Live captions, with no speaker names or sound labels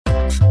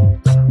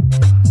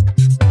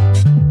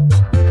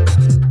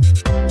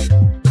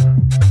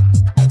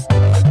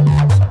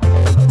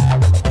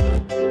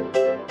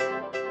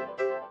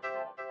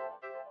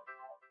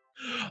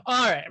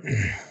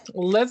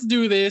let's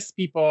do this,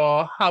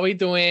 people. How we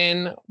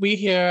doing? We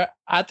here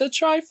at the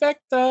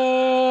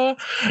Trifecta.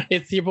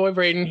 It's your boy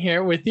Braden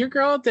here with your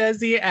girl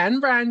Dezzi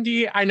and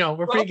Brandi. I know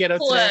we're pretty ghetto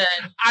today.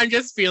 I'm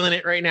just feeling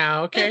it right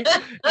now. Okay.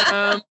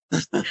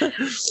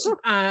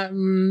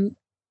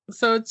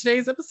 So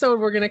today's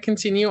episode, we're going to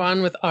continue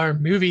on with our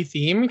movie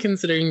theme,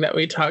 considering that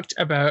we talked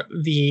about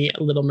The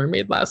Little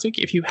Mermaid last week.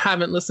 If you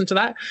haven't listened to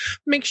that,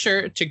 make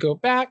sure to go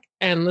back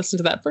and listen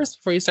to that first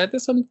before you start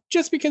this one,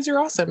 just because you're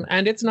awesome.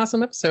 And it's an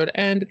awesome episode.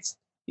 And it's,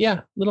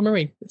 Little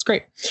Mermaid. It's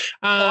great.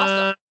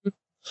 Awesome.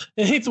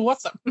 It's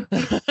awesome.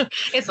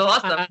 It's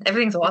awesome.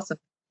 Everything's awesome.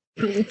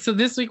 So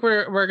this week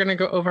we're going to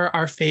go over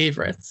our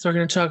favorites. So we're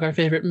going to talk our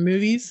favorite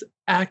movies,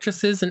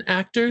 actresses, and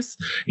actors,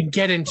 and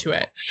get into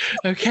it.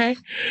 Okay?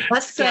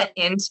 Let's get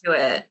into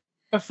it.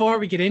 Before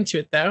we get into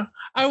it, though,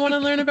 I want to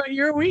learn about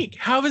your week.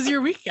 How was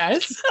your week,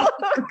 guys?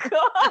 Oh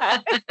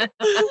God!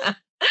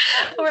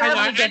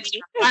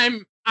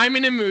 I'm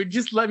in a mood.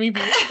 Just let me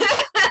be.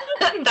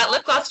 That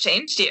lip gloss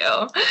changed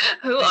you.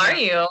 Who are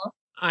you?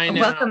 I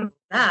know. Welcome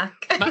back.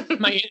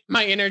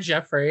 my inner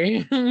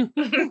Jeffrey.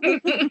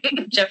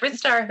 Jeffrey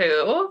Star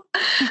who?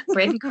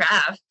 Braden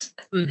Craft.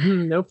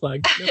 No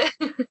plug.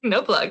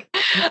 No plug.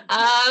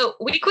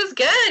 Week was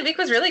good. Week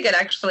was really good,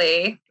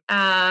 actually.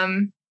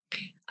 I'm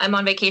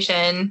on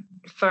vacation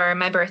for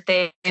my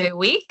birthday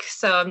week,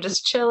 so I'm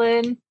just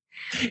chilling.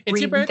 It's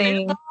your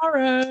birthday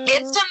tomorrow.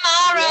 It's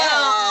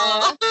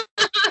tomorrow.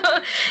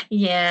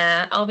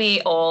 Yeah, I'll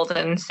be old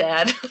and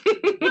sad.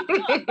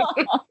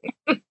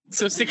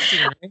 So 16,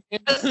 right?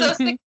 So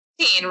 16,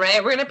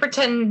 right? We're gonna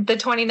pretend the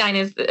 29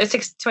 is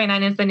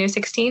the new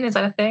 16. Is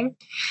that a thing?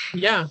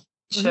 Yeah.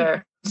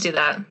 Sure. Let's do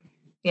that.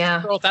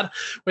 Yeah. Girl,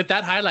 with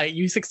that highlight,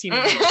 you 16.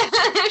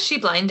 She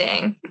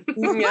blinding.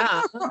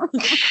 Yeah.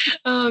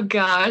 Oh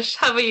gosh.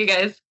 How about you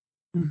guys?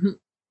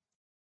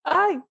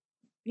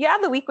 Yeah,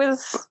 the week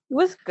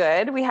was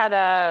good. We had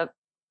a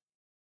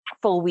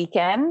full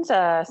weekend,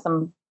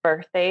 some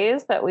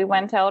birthdays that we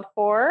went out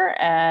for,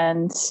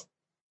 and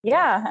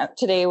yeah,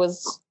 today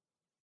was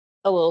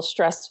a little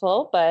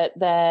stressful, but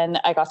then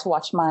I got to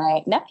watch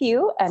my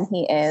nephew, and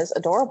he is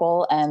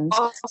adorable and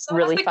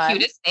really fun.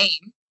 Cutest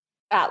name.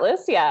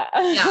 Atlas, yeah.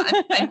 Yeah,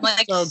 I'm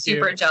like So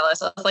super cute.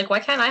 jealous. I was like, why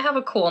can't I have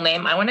a cool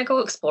name? I want to go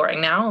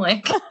exploring now.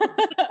 Like,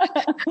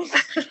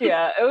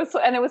 Yeah, it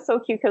was so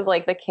cute because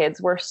like the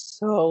kids were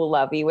so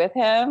lovey with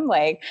him.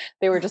 Like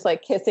they were just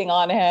like kissing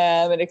on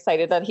him and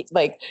excited that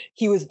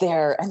he was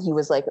there and he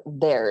was like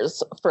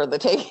theirs for the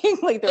taking.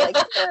 Like they're like,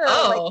 sure,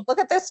 like, look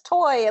at this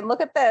toy and look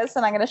at this,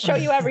 and I'm going to show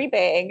you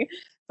everything.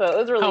 So it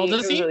was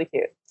really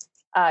cute.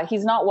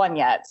 He's not one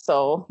yet,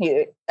 so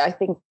I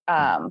think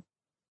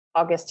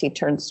August he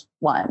turns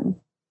 1.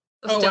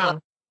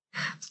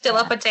 Still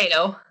a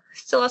potato.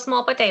 Still a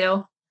small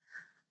potato.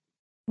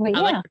 Well, I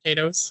like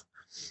potatoes.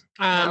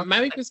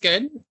 My week was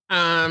good.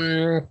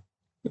 I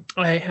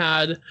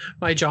had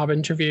my job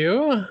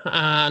interview.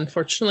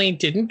 Unfortunately,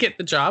 didn't get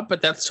the job,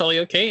 but that's totally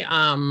okay.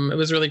 It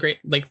was a really great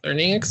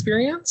learning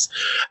experience.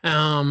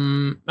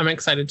 I'm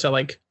excited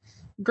to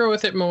grow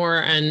with it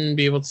more and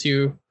be able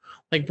to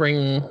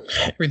bring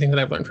everything that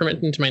I've learned from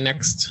it into my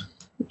next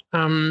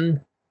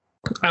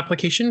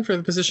application for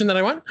the position that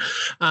I want.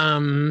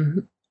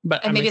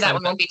 But maybe that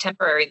one won't be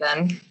temporary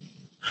then.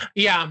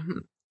 Yeah.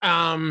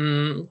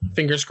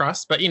 Fingers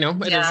crossed, but it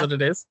is what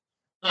it is.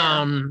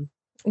 Yeah.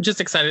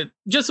 Just excited.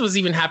 Just was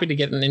even happy to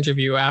get an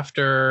interview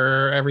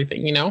after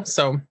everything,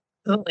 so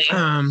Absolutely.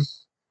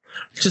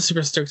 Just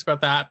super stoked about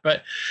that.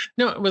 But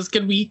no, it was a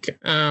good week.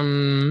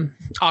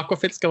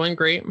 Aquafit's going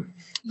great.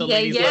 That's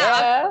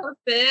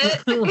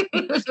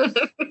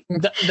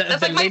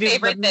my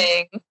favorite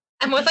thing.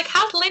 I'm always like,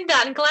 how's Linda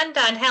and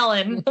Glenda and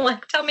Helen?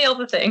 Like, tell me all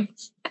the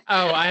things.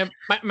 Oh, I have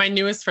my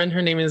newest friend.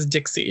 Her name is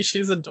Dixie.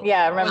 She's adorable.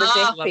 Yeah, remember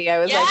Dixie? I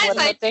was like, what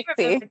about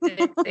Dixie?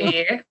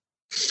 Dixie.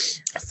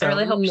 So, I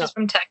really hope she's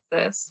from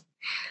Texas.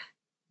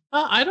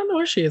 I don't know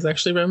where she is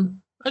actually, but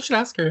I should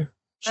ask her.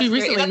 She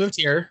recently moved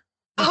here.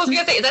 I was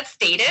gonna say, is that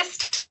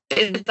statist?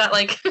 Is that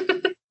like,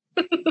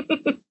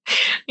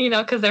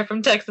 because they're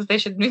from Texas, they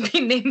should be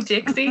named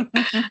Dixie?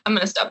 I'm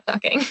gonna stop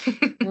talking.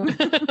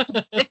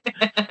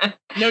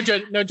 No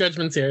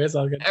judgments here. It's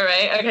all good. All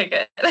right.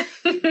 Okay,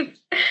 good.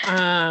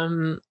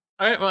 All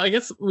right. Well, I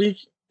guess we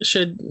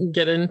should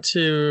get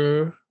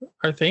into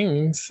our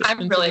things.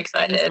 I'm really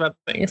excited about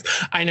things.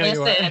 I know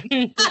you are.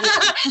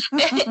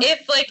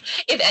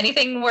 If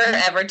anything were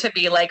ever to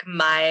be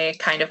my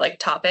kind of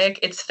topic,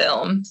 it's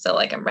film. So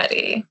I'm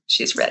ready.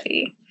 She's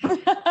ready.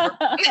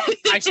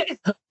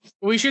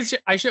 We should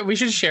share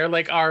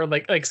our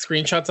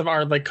screenshots of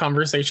our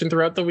conversation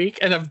throughout the week,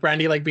 and of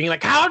Brandi being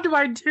like, how do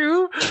I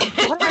do?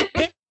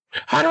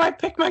 How do I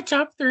pick my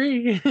top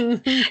 3?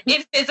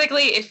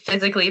 It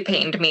physically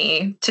pained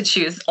me to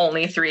choose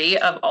only 3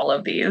 of all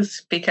of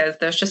these because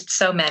there's just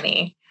so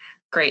many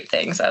great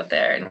things out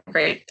there and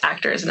great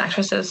actors and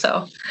actresses.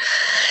 So,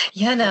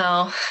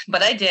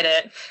 but I did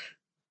it.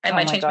 I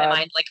might change my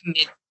mind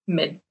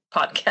mid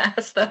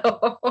podcast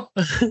though.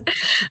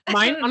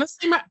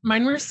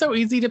 Mine were so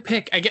easy to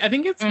pick. I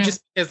think it's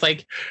just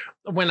because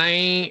when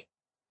I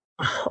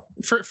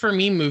for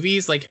me,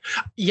 movies, like,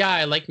 yeah,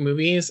 I like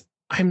movies.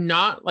 I'm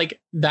not like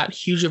that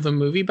huge of a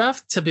movie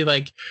buff to be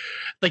like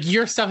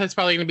your stuff is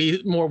probably going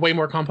to be way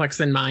more complex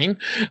than mine.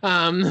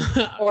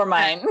 Or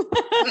mine. You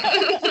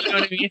know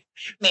what I mean?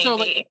 Maybe. So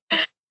like,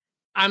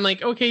 I'm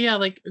like, okay, yeah,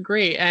 like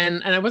great.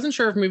 And I wasn't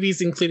sure if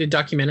movies included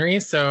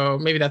documentaries, so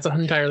maybe that's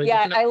entirely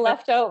different. I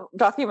left out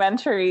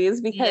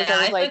documentaries because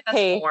I was like,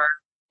 hey,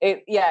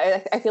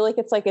 I feel like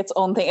it's like its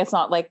own thing. It's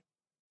not like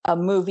a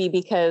movie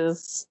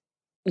because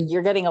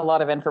you're getting a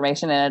lot of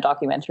information in a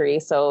documentary,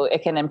 so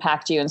it can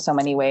impact you in so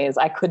many ways.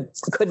 I could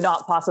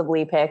not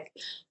possibly pick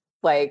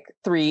like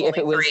three if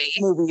it was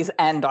movies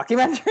and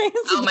documentaries.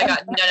 Oh my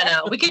God.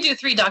 No. We could do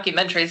 3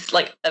 documentaries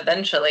like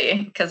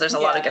eventually because there's a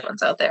lot of good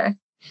ones out there.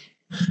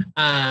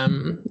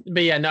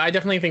 But yeah, no, I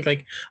definitely think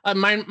like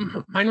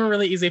mine were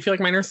really easy. I feel like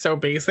mine are so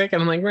basic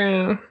and I'm like,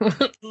 well,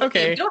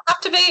 okay. We don't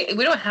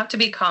have to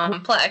be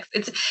complex.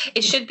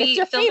 It should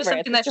be filmed as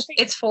something that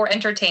it's for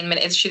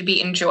entertainment. It should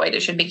be enjoyed.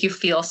 It should make you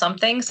feel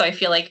something. So I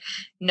feel like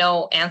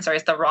no answer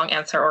is the wrong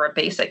answer or a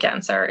basic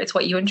answer. It's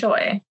what you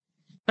enjoy.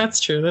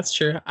 That's true.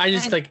 I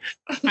just like,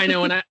 I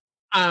know when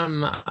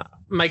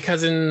my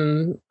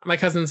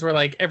cousins were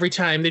like, every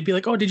time they'd be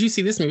like, oh, did you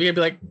see this movie? I'd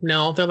be like,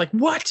 no. They're like,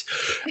 what?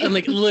 And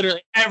like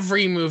literally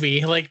every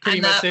movie, like pretty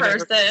much.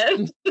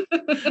 Person.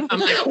 I'm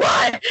like,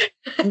 what?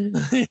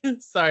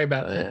 Sorry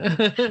about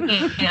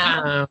that.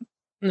 Yeah.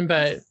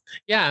 But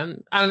yeah,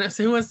 I don't know.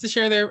 So who wants to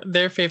share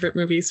their favorite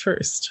movies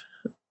first?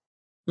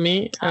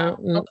 Me?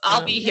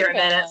 I'll be here in a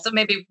minute, so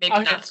maybe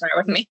not start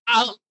with me.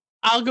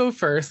 I'll go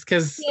first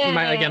because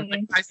like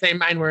I say,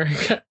 mine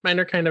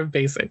are kind of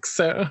basic.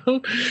 So,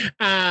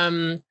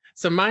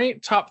 so my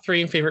top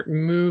 3 favorite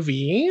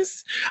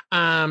movies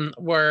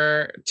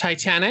were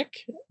Titanic,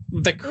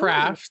 The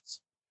Craft,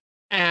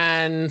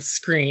 and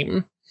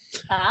Scream.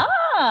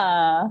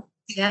 Ah,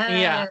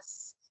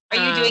 yes. Are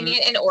you doing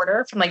it in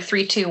order from like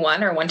 3, 2,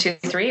 1 or 1, 2,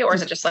 3, or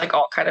is it just like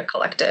all kind of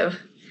collective?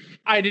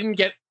 I didn't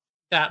get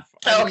that.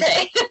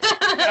 Okay.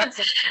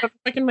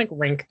 I can like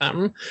rank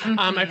them.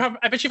 Mm-hmm.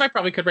 I bet you if I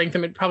probably could rank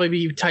them, it'd probably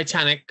be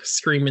Titanic,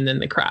 Scream, and then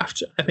The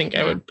Craft. I think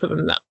I would put them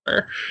in that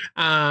order.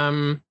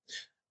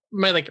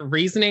 My like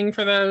reasoning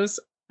for those,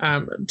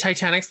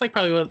 Titanic's like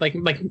probably like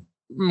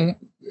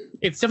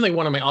it's definitely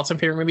one of my all-time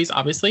favorite movies,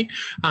 obviously,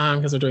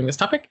 because we're doing this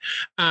topic.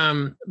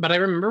 But I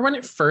remember when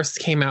it first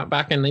came out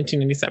back in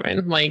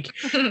 1997, like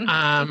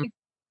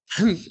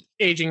I'm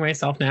aging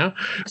myself now,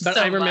 but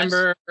I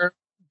remember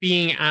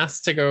being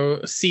asked to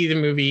go see the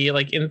movie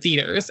like in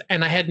theaters,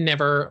 and I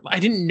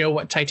didn't know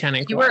what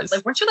Titanic was.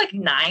 Weren't you like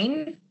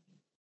 9?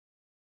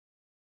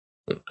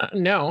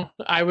 No,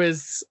 I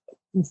was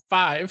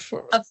 5.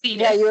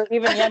 Yeah, you were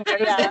even younger.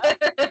 Yeah.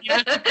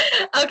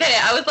 Okay,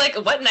 I was like,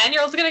 what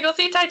 9-year-old's gonna go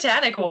see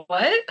Titanic?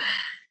 What?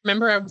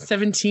 Remember, I was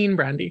 17,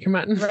 Brandi. Come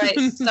on. Right.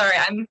 Sorry,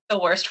 I'm the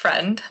worst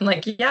friend. I'm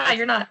like, yeah,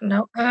 you're not.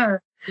 No.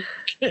 But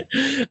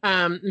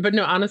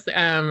no, honestly,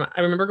 I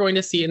remember going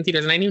to see it in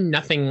theaters and I knew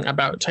nothing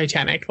about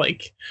Titanic.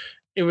 Like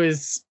it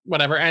was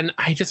whatever. And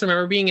I just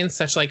remember being in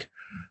such like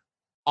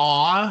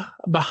awe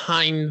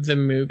behind the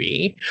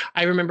movie.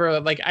 I remember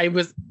like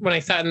when I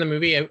sat in the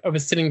movie, I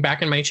was sitting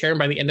back in my chair, and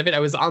by the end of it, I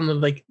was on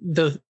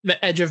the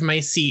edge of my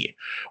seat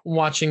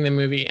watching the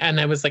movie,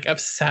 and I was like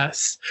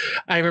obsessed.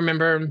 I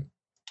remember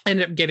I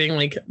ended up getting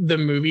like the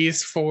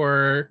movies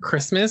for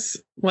Christmas,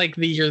 like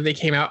the year they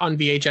came out on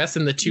VHS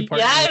in the 2-part.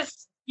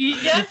 Yes,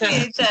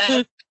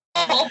 VHS. A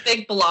whole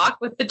big block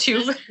with the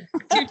two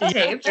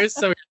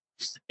tapes.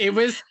 It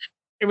was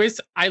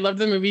I loved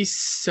the movie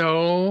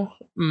so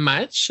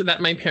much that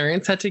my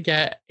parents had to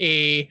get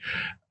a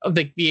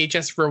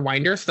VHS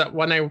rewinder so that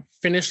when I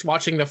finished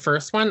watching the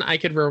first one, I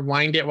could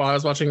rewind it while I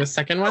was watching the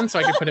second one so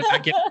I could put it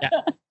back in again.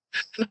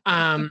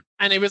 And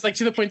it was like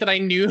to the point that I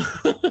knew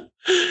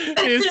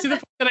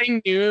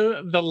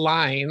the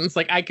lines.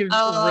 Like I could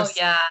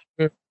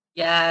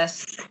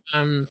Yes.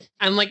 And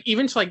like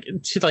even to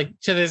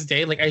this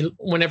day, like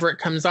whenever it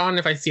comes on,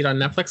 if I see it on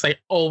Netflix, I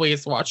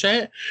always watch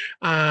it.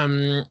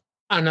 I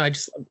don't know.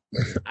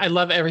 I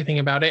love everything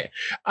about it.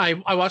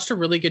 I watched a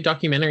really good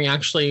documentary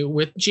actually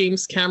with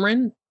James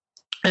Cameron,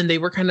 and they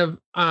were kind of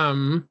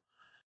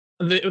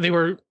they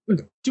were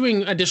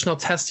doing additional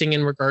testing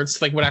in regards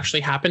to like what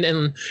actually happened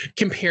and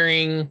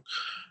comparing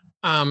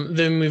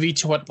the movie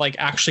to what like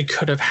actually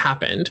could have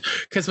happened.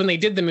 Because when they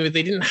did the movie,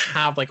 they didn't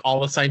have like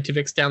all the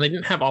scientifics down. They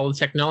didn't have all the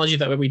technology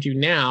that we do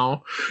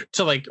now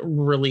to like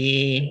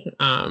really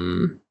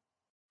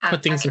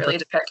put things in really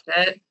depict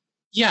it.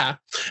 Yeah.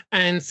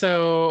 And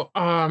so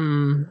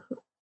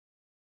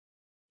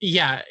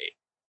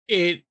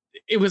it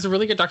was a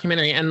really good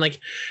documentary, and like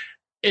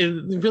a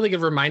really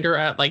good reminder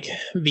at like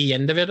the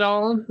end of it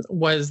all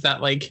was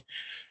that like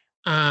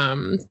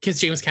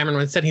because James Cameron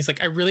once said, he's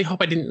like, I really hope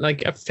I didn't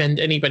like offend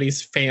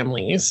anybody's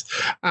families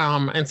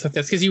and stuff.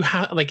 That's because you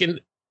have like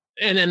and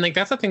like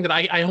that's the thing that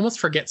I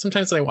almost forget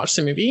sometimes when I watch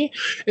the movie,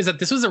 is that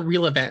this was a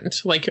real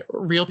event. Like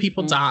real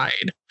people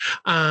died.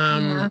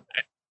 And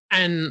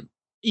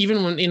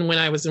even when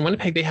I was in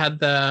Winnipeg, they had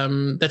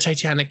the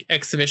Titanic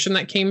exhibition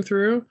that came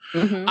through.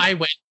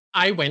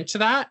 I went to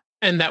that,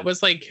 And that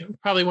was like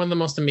probably one of the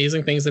most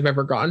amazing things I've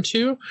ever gone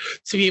to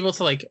be able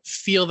to like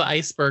feel the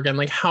iceberg and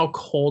like how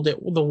cold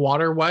the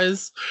water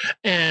was,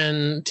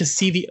 and to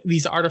see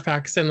these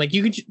artifacts, and like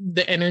you could,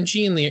 the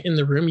energy in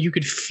the room, you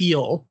could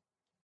feel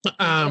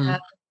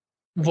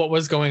what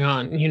was going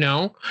on, you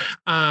know?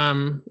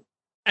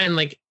 And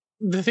like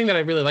the thing that I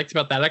really liked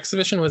about that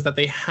exhibition was that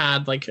they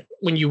had like,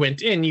 when you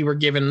went in, you were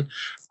given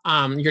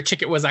your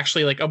ticket was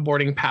actually like a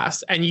boarding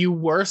pass, and you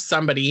were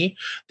somebody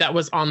that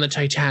was on the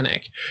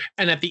Titanic.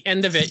 And at the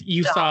end of it,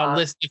 you saw a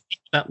list of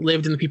people that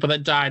lived and the people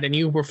that died, and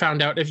you were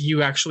found out if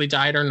you actually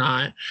died or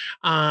not.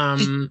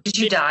 Did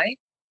you die?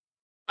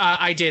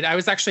 I did. I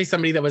was actually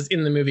somebody that was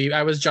in the movie.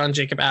 I was John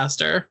Jacob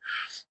Astor.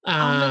 Oh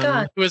my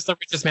God. Who was the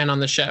richest man on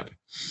the ship.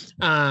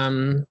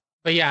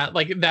 But yeah,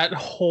 like that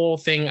whole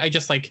thing, I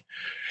just like,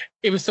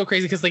 it was so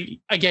crazy because like,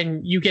 again,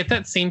 you get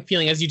that same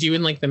feeling as you do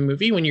in like the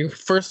movie when you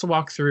first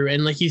walk through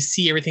and like you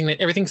see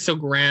everything's so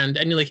grand,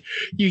 and you're like,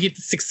 you get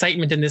this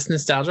excitement and this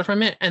nostalgia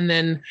from it. And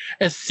then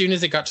as soon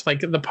as it got to like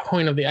the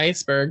point of the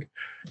iceberg,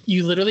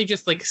 you literally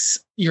just like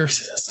your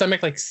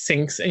stomach like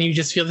sinks and you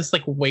just feel this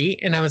like weight.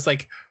 And I was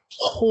like,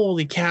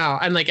 holy cow.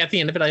 And like at the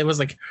end of it, I was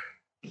like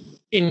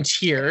in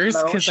tears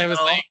because I was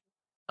like,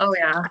 oh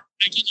yeah.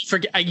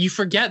 You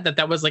forget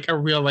that was like a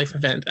real life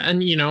event,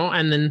 and you know,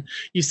 and then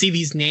you see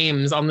these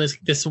names on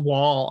this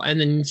wall, and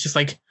then it's just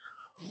like,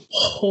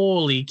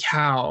 holy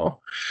cow,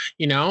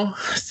 you know.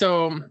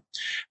 So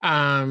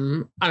I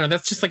don't know,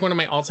 that's just like one of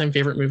my all-time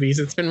favorite movies.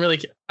 It's been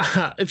really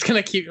it's kind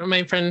of cute.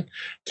 My friend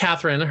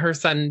Catherine, her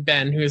son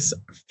Ben, who's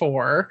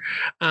 4,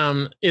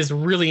 is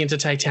really into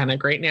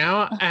Titanic right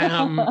now.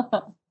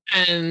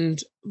 And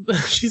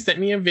she sent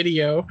me a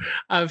video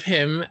of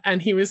him,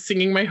 and he was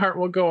singing "My Heart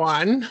Will Go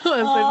On" as if they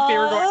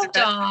were going to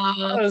bed.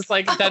 I was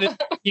like, that is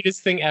the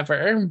cutest thing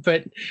ever.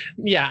 But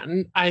yeah,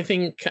 I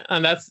think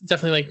that's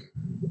definitely like,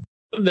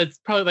 that's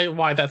probably like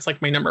why that's like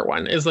my number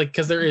one, is like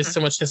because there is so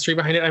much history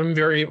behind it. I'm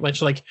very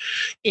much like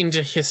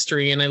into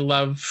history, and I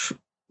love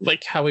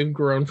like how we've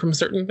grown from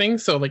certain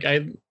things. So like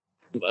I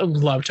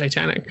love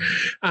Titanic.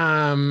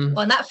 Well,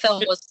 and that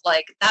film was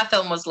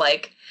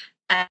like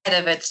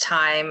ahead of its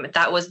time.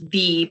 That was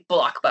the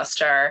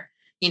blockbuster,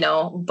 you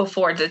know,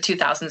 before the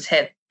 2000s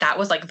hit. That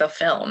was like the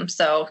film.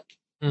 So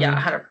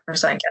yeah,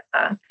 100% get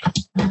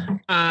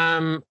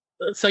that.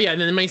 So yeah, and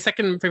then my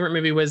second favorite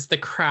movie was The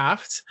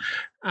Craft.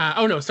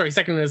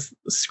 Second was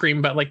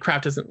Scream, but like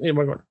Craft isn't.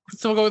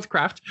 So we'll go with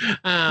Craft.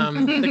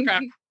 The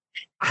Craft.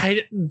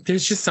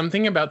 There's just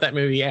something about that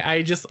movie.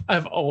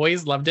 I've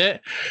always loved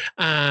it.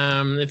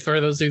 For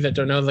those of you that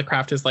don't know, The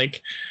Craft is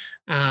like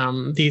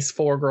these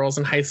 4 girls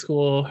in high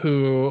school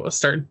who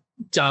start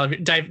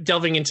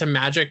delving into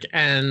magic,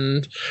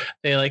 and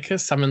they like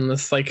summon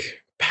this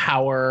like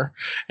power,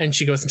 and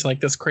she goes into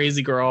like this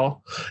crazy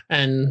girl,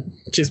 and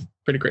she's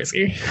pretty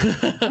crazy.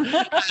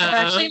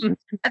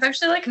 I've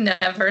actually like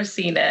never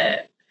seen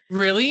it.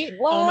 Really?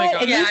 What? Oh my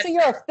God. And you say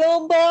you're a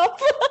film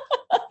buff?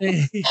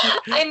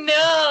 I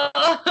know.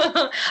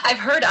 I've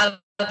heard of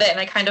it, and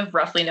I kind of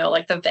roughly know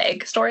like the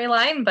vague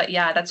storyline, but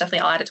yeah, that's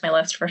definitely, I'll add it to my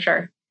list for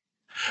sure.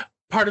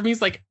 Part of me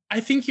is like, I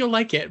think you'll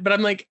like it, but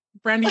I'm like,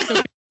 Brandi's so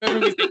good. I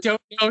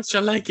don't know if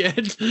she'll like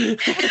it.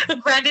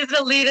 Brandi's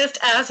an elitist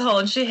asshole,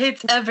 and she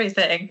hates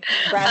everything.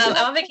 I'm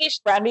on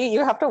vacation. Brandi,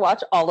 you have to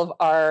watch all of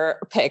our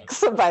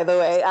picks, by the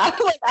way.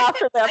 After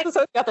the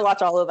episode, you have to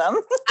watch all of them.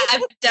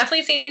 I've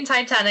definitely seen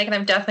Titanic, and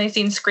I've definitely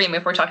seen Scream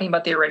if we're talking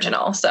about the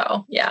original.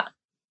 So yeah,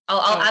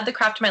 I'll add The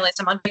Craft to my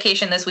list. I'm on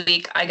vacation this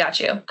week. I got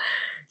you.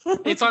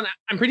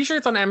 I'm pretty sure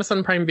it's on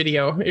Amazon Prime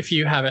Video if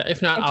you have it.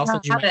 If not, I'll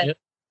send you it.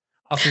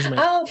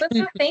 Oh,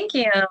 thank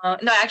you.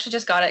 No, I actually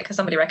just got it because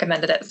somebody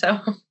recommended it. So.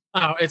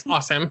 Oh, it's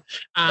awesome.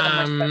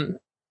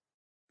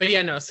 But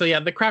yeah, no. So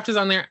yeah, The Craft is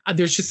on there.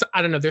 There's just,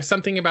 I don't know. There's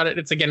something about it.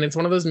 It's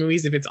one of those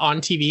movies. If it's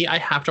on TV, I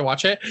have to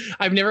watch it.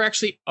 I've never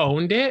actually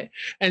owned it,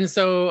 and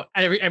so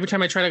every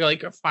time I try to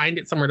like find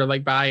it somewhere to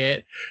like buy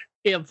it,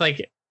 it's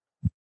like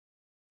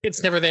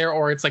it's never there,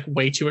 or it's like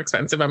way too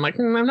expensive. I'm like,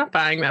 I'm not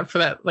buying that for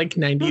that like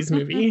 90s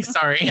movie.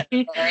 Sorry.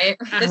 Right.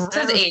 This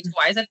is age.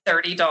 Why is it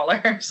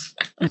 $30?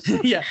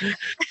 Yeah.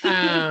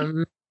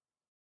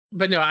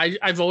 But no,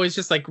 I've always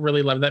just like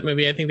really loved that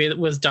movie. I think it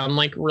was done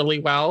like really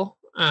well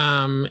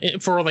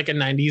for like a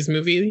 90s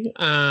movie.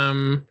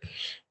 And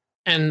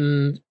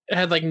it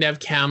had like Nev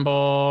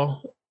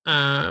Campbell.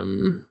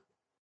 Actually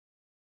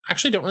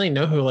don't really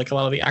know who like a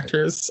lot of the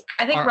actors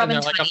I think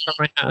Robin like,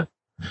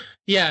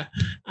 yeah.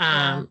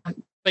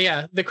 But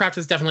yeah, The Craft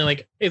is definitely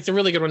like, it's a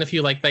really good one if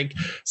you like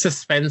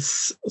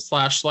suspense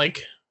 /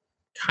 like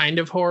kind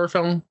of horror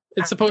film.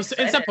 It's supposed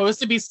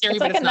to be scary,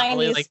 but it's not 90s,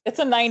 really like, it's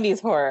a 90s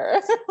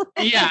horror.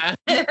 Yeah.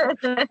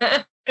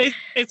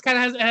 It's kind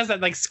of has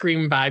that like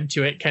Scream vibe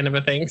to it, kind of a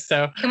thing.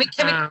 So can we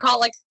call it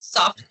like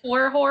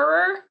softcore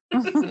horror?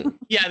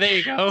 Yeah, there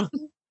you go.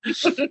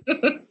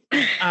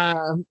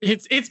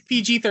 It's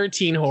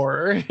PG-13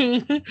 horror.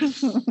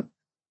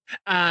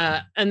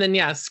 And then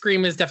yeah,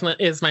 Scream is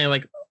my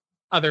like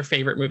other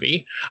favorite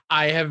movie.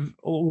 I have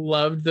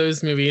loved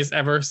those movies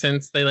ever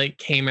since they like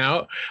came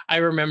out. I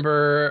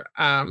remember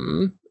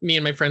me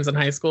and my friends in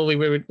high school,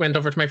 went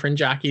over to my friend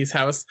Jackie's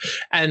house,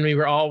 and we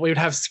would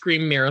have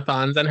Scream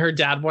marathons, and her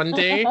dad one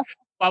day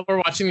while we're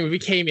watching the movie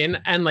came in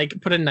and like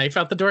put a knife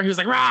out the door. He was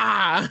like,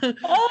 "Rah!"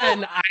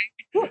 And I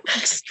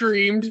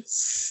screamed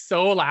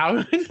so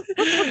loud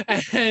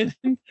and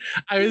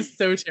I was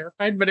so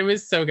terrified, but it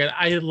was so good.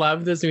 I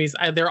love those movies.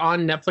 They're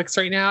on Netflix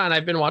right now, and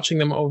I've been watching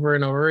them over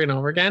and over and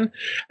over again.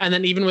 And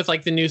then even with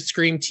like the new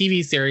Scream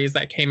TV series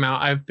that came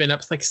out, I've been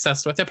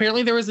obsessed with.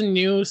 Apparently there was a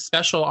new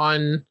special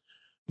on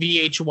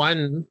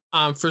VH1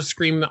 for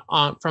Scream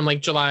from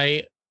like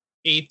July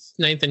 8th,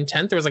 9th, and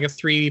 10th. There was like a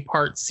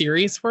 3-part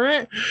series for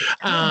it.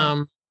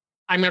 I'm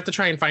gonna have to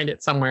try and find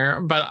it somewhere,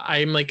 but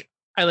I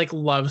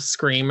love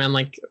Scream and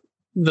like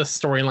the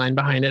storyline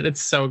behind it.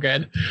 It's so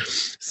good.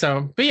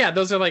 So, but yeah,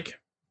 those are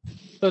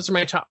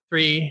my top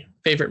 3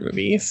 favorite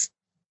movies.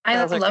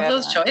 I love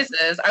those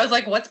choices. I was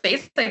like, what's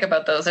basic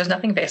about those? There's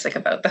nothing basic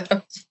about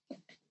those.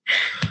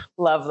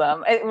 Love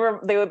them.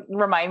 They would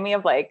remind me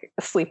of like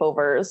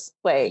sleepovers,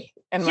 like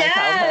in my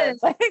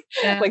childhood.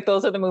 Like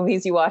those are the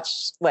movies you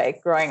watched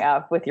like growing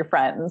up with your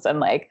friends, and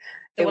like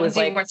it was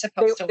like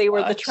they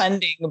were the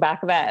trending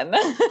back then.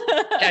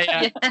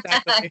 Yeah,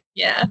 exactly.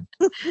 Yeah.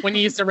 When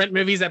you used to rent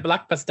movies at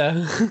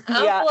Blockbuster.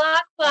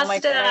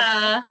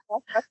 Blockbuster.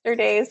 Blockbuster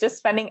days, just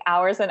spending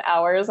hours and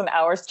hours and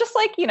hours, just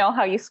like, you know,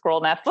 how you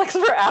scroll Netflix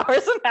for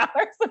hours and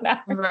hours and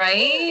hours.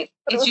 Right?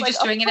 It's you like,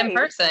 just doing it in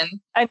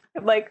person. I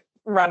could like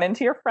run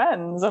into your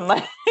friends and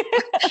like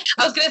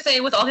I was gonna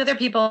say with all the other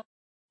people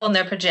in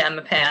their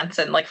pajama pants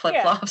and like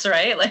flip-flops,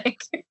 right?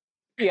 Like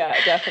yeah,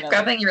 definitely.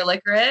 Grabbing your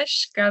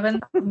licorice,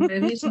 grabbing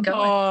movies and going.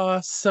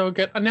 Oh, so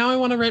good. Now I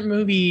want to rent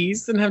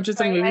movies and have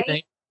just a movie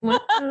night.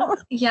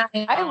 Yeah.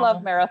 I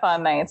love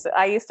marathon nights.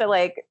 I used to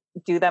like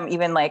do them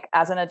even like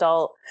as an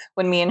adult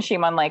when me and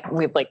Shimon like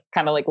we've like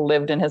kind of like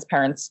lived in his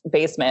parents'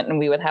 basement, and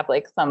we would have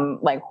like some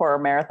like horror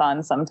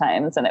marathons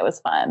sometimes, and it was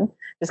fun.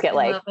 Just get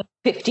like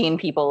 15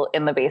 people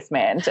in the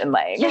basement and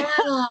like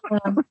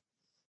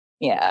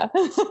yeah.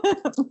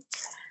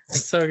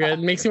 So good.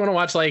 Makes me want to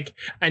watch like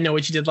I Know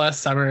What You Did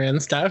Last Summer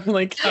and stuff.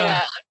 Like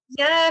yeah,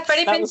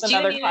 Freddie Prinze Jr.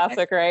 Another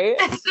classic, right?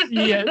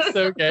 Yeah,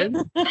 so good.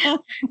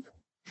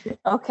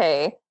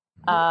 Okay.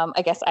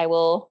 I guess I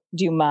will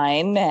do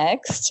mine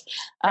next.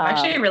 I'm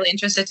actually really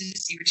interested to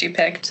see what you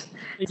picked.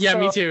 Yeah,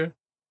 me too.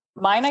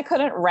 Mine I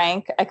couldn't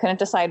rank. I couldn't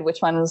decide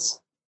which ones,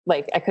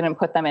 like I couldn't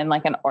put them in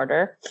like an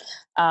order.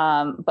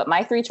 But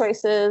my 3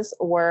 choices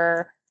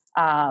were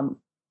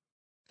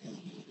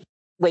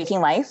Waking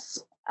Life,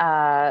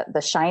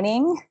 The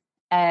Shining,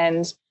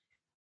 and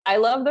I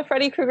love the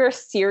Freddy Krueger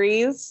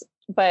series,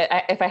 but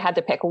if I had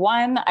to pick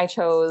one, I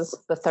chose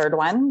the third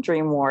one,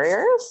 Dream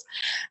Warriors.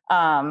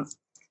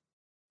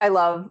 I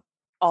love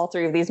all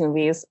 3 of these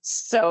movies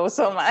so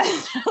much.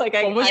 Like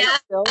what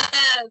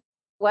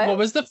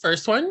was the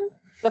first one?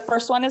 The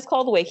first one is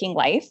called Waking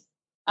Life.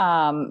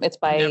 It's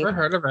by never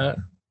heard of it.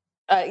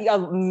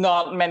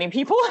 Not many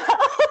people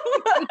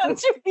have,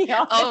 to be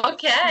honest.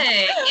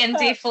 Okay,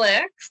 indie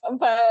flicks.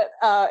 But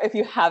if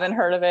you haven't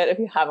heard of it, if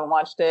you haven't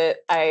watched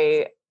it,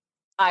 I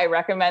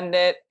recommend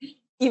it.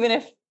 Even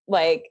if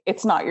like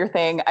it's not your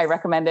thing, I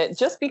recommend it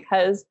just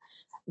because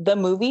the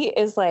movie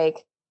is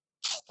like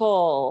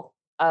full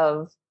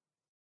of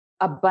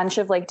a bunch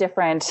of like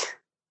different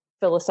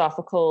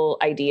philosophical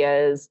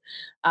ideas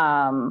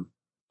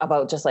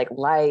about just like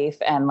life,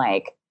 and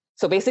like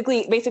so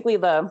basically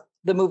the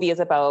movie is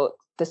about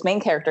this main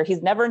character.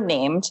 He's never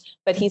named,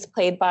 but he's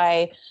played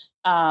by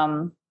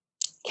can't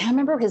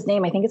remember his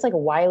name. I think it's like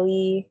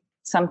Wiley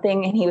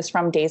something, and he was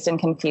from Dazed and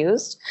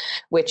Confused,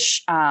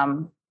 which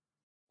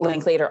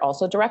Linklater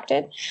also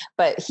directed.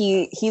 But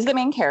he's the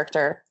main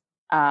character.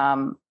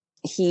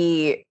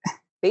 He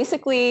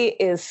basically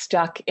is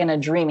stuck in a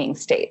dreaming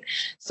state.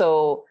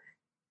 So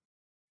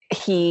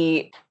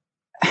he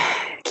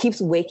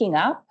keeps waking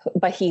up,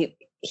 but he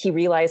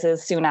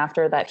realizes soon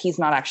after that he's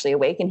not actually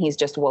awake, and he's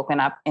just woken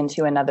up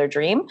into another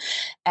dream.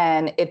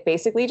 And it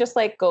basically just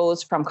like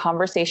goes from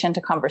conversation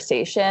to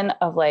conversation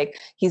of like,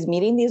 he's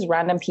meeting these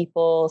random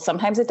people.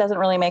 Sometimes it doesn't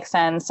really make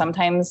sense.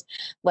 Sometimes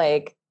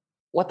like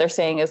what they're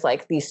saying is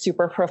like these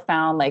super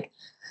profound, like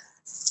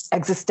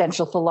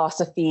existential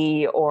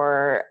philosophy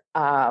or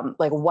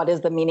like what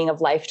is the meaning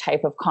of life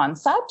type of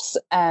concepts.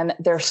 And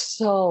they're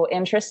so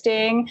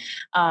interesting.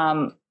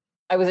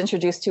 I was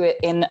introduced to it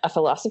in a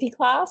philosophy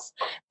class,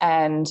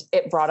 and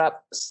it brought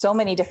up so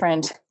many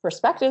different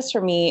perspectives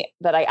for me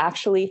that I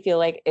actually feel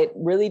like it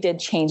really did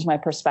change my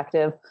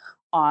perspective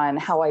on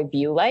how I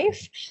view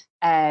life.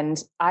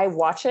 And I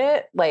watch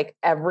it like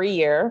every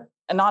year,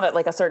 and not at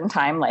like a certain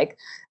time, like,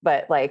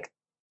 but like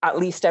at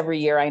least every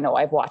year. I know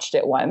I've watched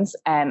it once,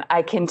 and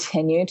I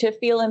continue to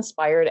feel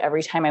inspired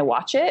every time I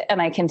watch it. And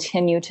I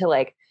continue to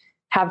like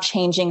have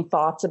changing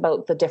thoughts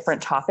about the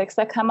different topics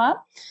that come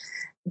up.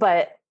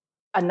 But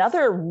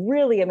another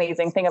really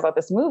amazing thing about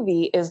this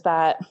movie is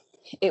that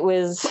it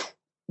was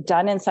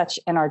done in such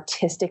an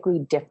artistically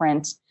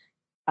different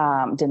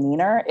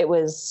demeanor. It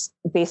was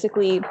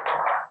basically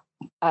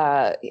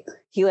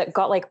he like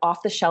got like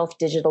off the shelf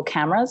digital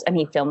cameras and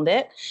he filmed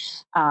it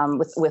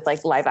with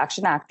like live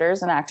action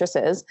actors and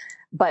actresses.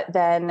 But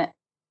then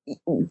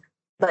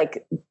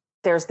like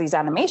there's these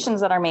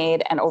animations that are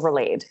made and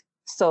overlaid.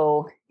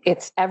 So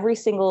it's every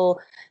single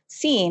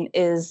scene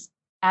is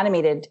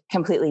animated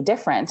completely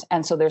different.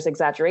 And so there's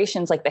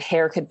exaggerations, like the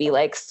hair could be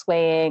like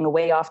swaying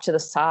way off to the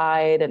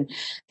side and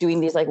doing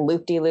these like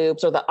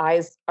loop-de-loops, or the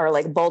eyes are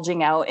like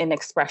bulging out in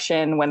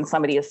expression when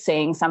somebody is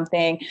saying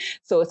something.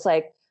 So it's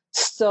like,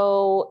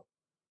 so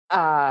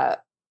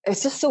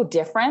it's just so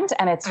different.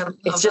 And it's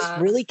just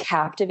really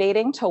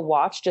captivating to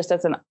watch just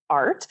as an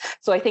art.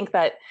 So I think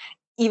that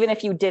even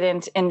if you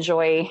didn't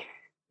enjoy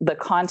the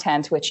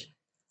content, which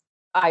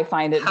I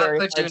find it very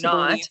hard to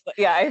believe.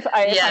 Yeah, I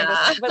find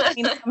it, but I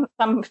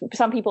mean,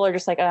 some people are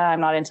just like, I'm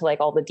not into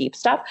like all the deep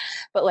stuff.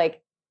 But like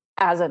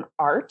as an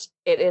art,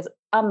 it is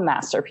a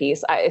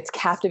masterpiece. It's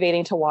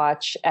captivating to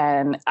watch,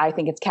 and I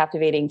think it's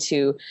captivating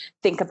to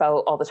think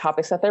about all the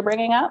topics that they're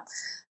bringing up.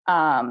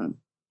 I'm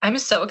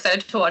so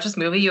excited to watch this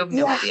movie. You have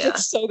no idea.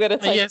 It's so good.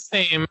 It's like,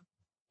 same.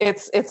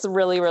 It's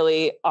really,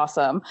 really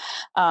awesome.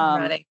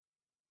 I'm ready.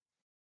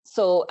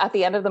 So at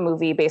the end of the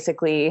movie,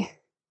 basically,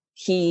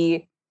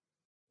 he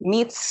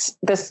meets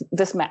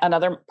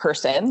another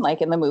person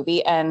like in the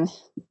movie, and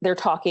they're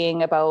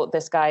talking about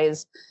this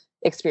guy's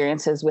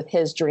experiences with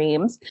his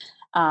dreams.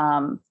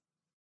 And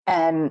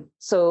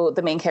so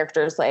the main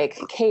character is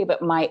like, okay,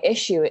 but my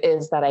issue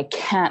is that I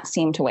can't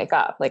seem to wake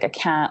up. Like I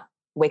can't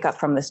wake up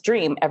from this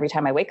dream. Every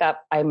time I wake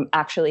up, I'm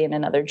actually in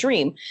another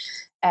dream.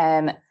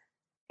 And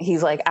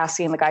he's like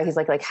asking the guy, he's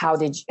like, how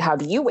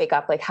do you wake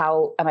up? Like,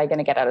 how am I going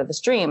to get out of this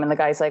dream? And the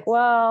guy's like,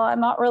 well, I'm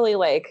not really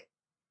like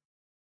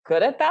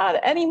good at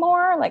that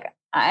anymore. Like,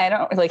 I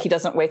don't like, he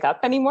doesn't wake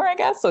up anymore, I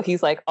guess. So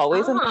he's like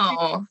always in the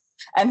dream.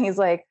 And he's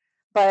like,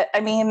 but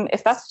I mean,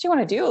 if that's what you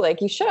want to do,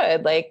 like you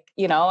should, like,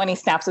 you know, and he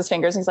snaps his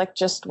fingers and he's like,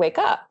 just wake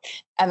up.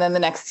 And then the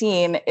next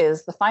scene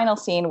is the final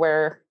scene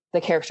where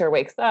the character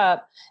wakes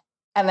up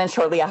and then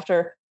shortly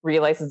after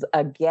realizes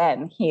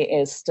again, he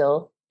is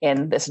still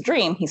in this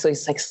dream. He's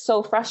like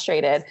so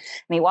frustrated, and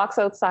he walks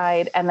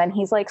outside, and then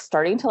he's like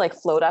starting to like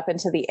float up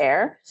into the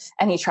air,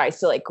 and he tries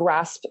to like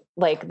grasp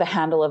like the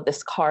handle of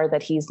this car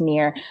that he's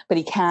near, but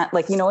he can't,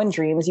 like, you know, in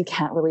dreams, you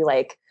can't really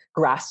like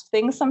grasp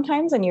things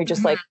sometimes. And you're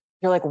just like,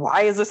 you're like,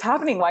 why is this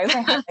happening? Why is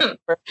that happening?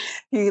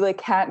 He like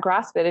can't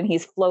grasp it, and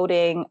he's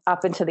floating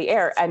up into the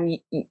air. And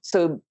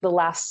so the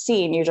last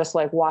scene, you're just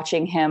like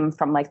watching him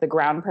from like the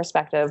ground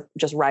perspective,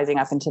 just rising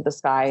up into the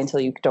sky until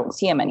you don't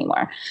see him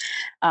anymore.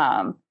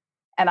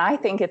 And I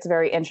think it's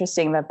very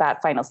interesting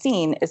that final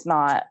scene is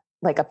not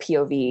like a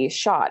POV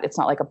shot. It's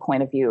not like a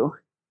point of view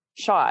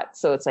shot.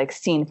 So it's like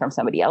seen from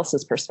somebody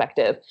else's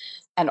perspective.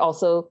 And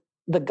also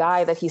the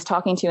guy that he's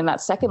talking to in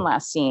that second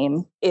last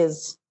scene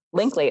is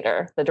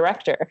Linklater, the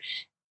director.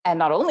 And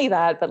not only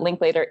that, but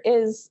Linklater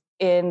is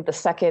in the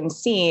second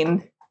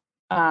scene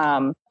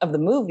of the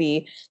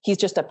movie. He's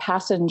just a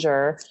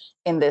passenger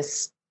in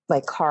this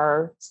like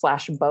car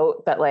 /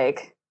 boat that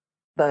like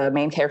the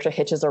main character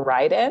hitches a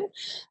ride in.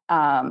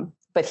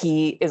 But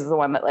he is the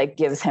one that like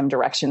gives him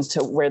directions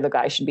to where the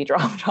guy should be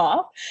dropped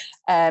off.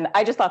 And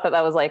I just thought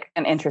that was like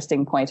an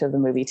interesting point of the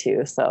movie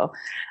too. So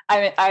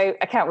I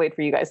can't wait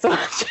for you guys to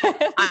watch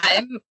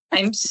it.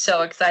 I'm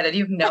so excited.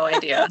 You have no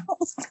idea.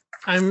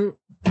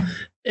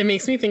 It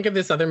makes me think of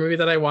this other movie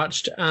that I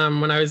watched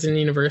when I was in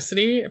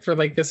university for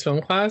like this film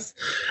class.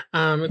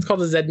 It's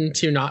called A Zed and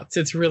Two Knots.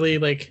 It's really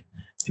like,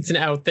 it's an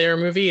out there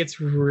movie.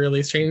 It's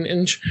really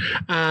strange.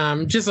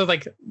 Just with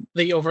like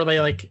the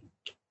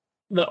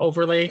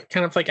overlay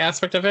kind of like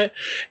aspect of it.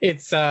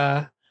 It's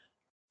an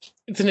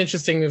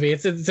interesting movie.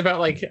 It's about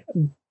like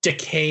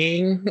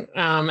decaying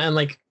and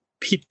like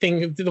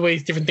the way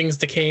different things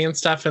decay and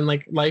stuff, and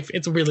like life.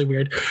 It's really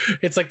weird.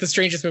 It's like the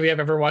strangest movie I've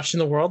ever watched in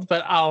the world,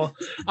 but I'll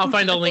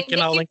find a link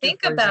and I'll link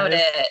think about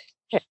it.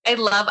 I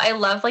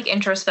love like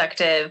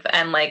introspective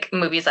and like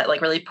movies that like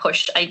really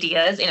push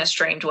ideas in a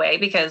strange way,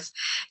 because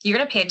you're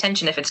going to pay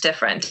attention if it's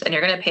different, and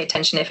you're going to pay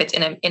attention if it's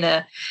in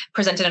a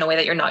presented in a way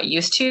that you're not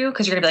used to,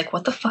 because you're going to be like,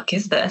 what the fuck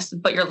is this?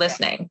 But you're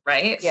listening,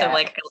 right? Yeah. So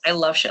like I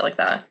love shit like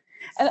that.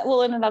 And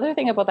another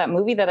thing about that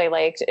movie that I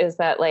liked is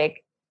that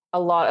like a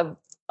lot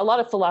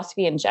of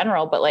philosophy in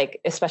general, but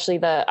like especially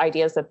the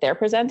ideas that they're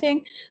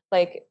presenting,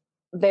 like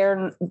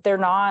they're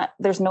not,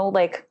 there's no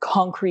like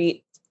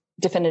concrete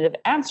definitive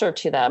answer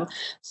to them.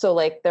 So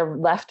like they're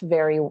left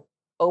very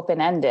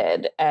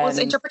open-ended, and it's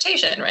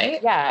interpretation,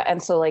 right? Yeah.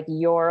 And so like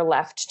you're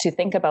left to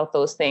think about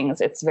those things.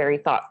 It's very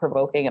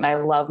thought-provoking, and I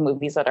love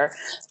movies that are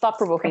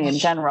thought-provoking in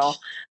general,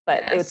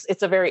 but yes,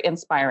 it's a very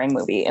inspiring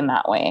movie in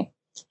that way.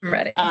 I'm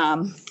ready.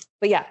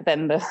 But yeah,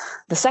 then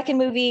the second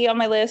movie on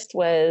my list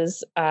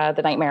was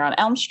The Nightmare on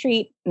Elm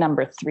Street.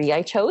 Number 3,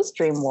 I chose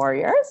Dream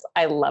Warriors.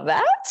 I love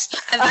that.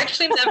 I've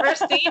actually never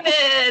seen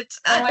it.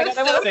 Oh my God,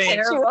 I want to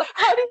terrible.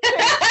 How do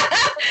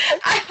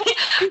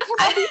you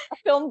be a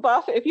film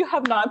buff if you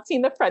have not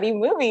seen the Freddy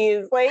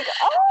movies? Like,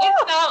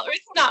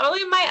 It's not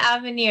really my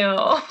avenue.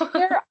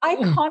 They're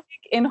iconic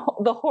in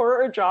the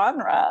horror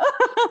genre.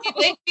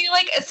 I feel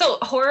like so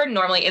horror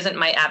normally isn't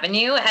my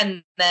avenue,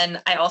 and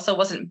then I also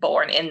wasn't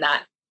born in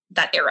that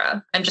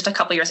era. I'm just a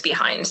couple years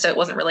behind, so it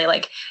wasn't really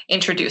like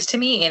introduced to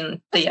me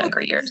in the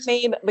younger years.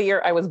 Made the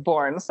year I was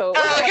born, so okay.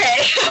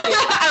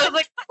 I was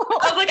like,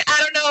 I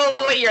don't know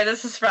what year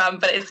this is from,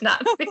 but it's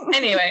not.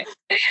 Anyway,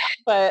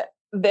 but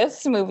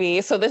this movie,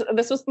 so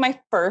this was my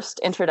first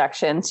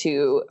introduction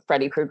to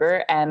Freddy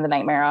Krueger and the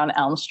Nightmare on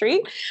Elm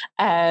Street,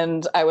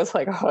 and I was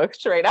like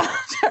hooked right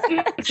after.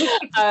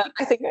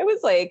 I think I was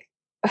like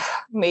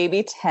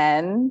maybe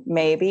 10,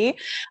 maybe.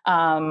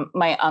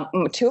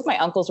 Two of my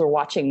uncles were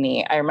watching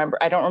me.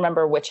 I don't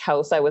remember which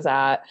house I was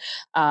at,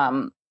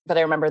 but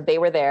I remember they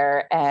were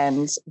there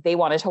and they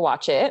wanted to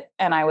watch it,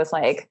 and I was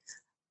like,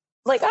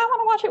 I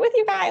want to watch it with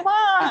you guys.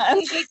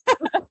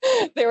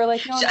 They were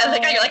like, no. You're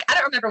like, I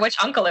don't remember which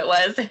uncle it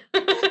was.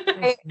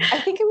 I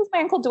think it was my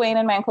Uncle Dwayne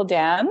and my Uncle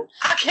Dan.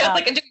 Okay, I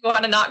was like, do you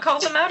want to not call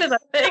them out? Is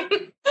that a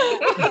thing?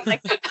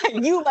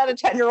 You let a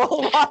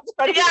 10-year-old watch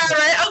Freddy Yeah,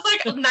 right. I was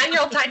like,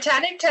 9-year-old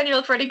Titanic,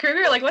 10-year-old Freddy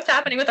Krueger. Like, what's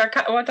happening with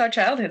our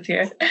childhoods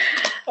here?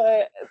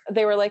 But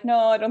they were like, no,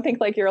 I don't think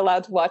you're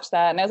allowed to watch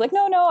that. And I was like,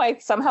 no. I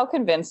somehow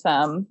convinced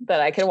them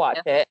that I could watch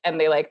it, and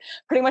they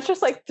pretty much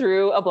just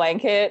threw a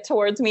blanket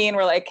towards me and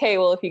were like, hey,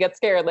 well, if you get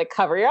scared,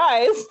 cover your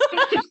eyes.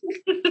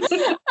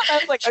 I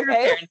was like,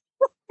 okay.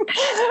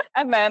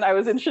 And then I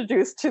was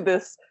introduced to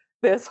this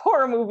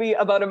horror movie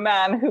about a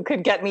man who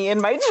could get me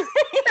in my dreams.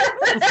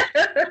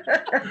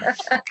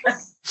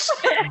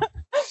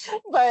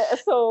 But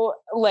so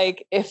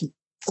if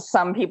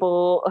some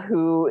people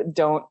who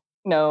don't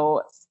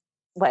know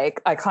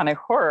iconic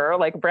horror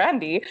like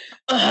Brandi,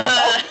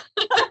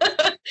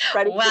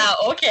 wow,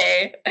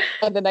 okay,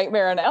 and the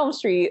Nightmare on Elm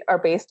Street are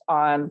based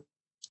on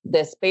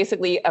this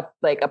basically a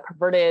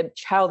perverted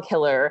child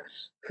killer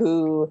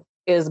who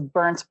is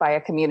burnt by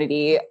a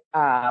community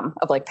of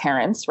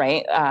parents,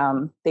 right?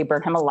 They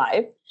burn him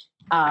alive.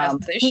 As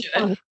they he should.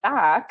 comes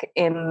back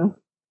in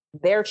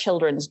their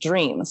children's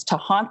dreams to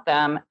hunt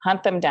them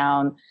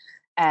down,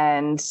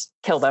 and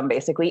kill them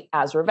basically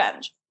as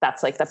revenge.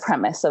 That's the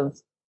premise of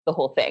the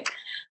whole thing.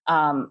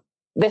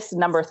 This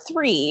number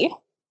 3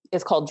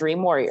 is called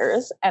Dream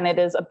Warriors, and it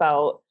is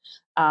about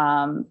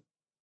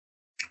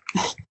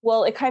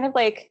it kind of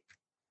it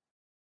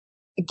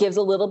gives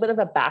a little bit of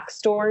a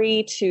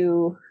backstory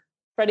to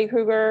Freddy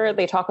Krueger.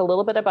 They talk a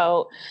little bit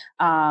about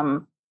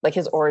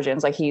his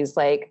origins. He's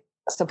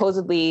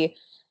supposedly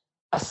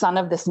a son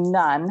of this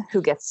nun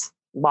who gets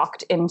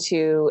locked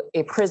into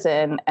a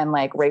prison and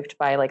raped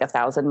by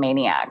 1,000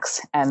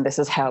 maniacs, and this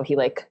is how he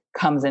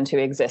comes into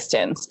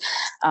existence.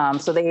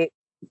 So they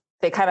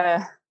kind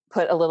of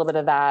put a little bit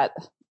of that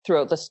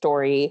throughout the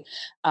story,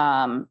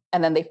 and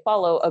then they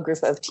follow a group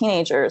of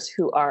teenagers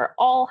who are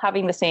all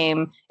having the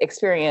same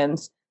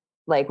experience,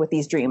 with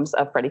these dreams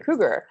of Freddy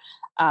Krueger,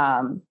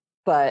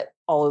 but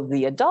all of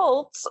the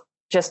adults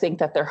just think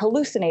that they're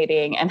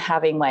hallucinating and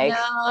having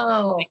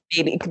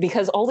maybe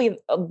because all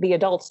the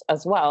adults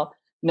as well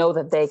know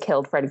that they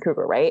killed Freddy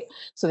Krueger, right?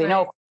 So they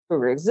know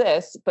Krueger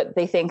exists, but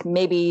they think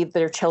maybe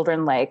their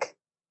children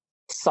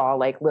saw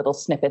little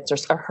snippets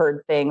or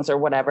heard things or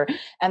whatever,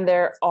 and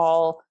they're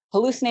all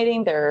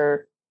hallucinating.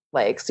 They're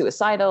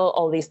suicidal,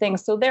 all these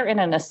things. So they're in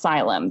an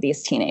asylum,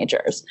 these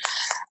teenagers,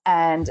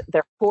 and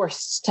they're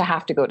forced to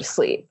have to go to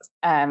sleep.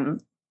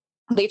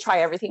 They try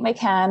everything they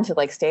can to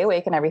stay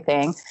awake and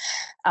everything.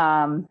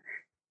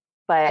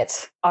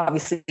 But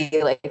obviously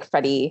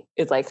Freddy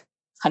is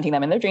hunting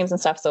them in their dreams and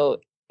stuff. So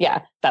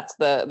yeah, that's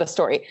the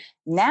story.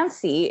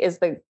 Nancy is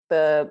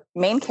the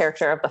main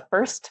character of the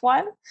first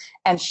one,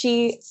 and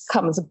she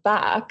comes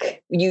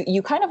back.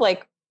 You kind of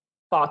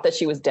thought that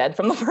she was dead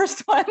from the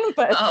first one,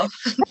 but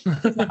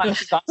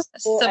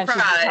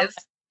surprise.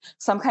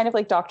 Some kind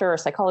of doctor or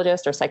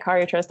psychologist or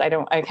psychiatrist.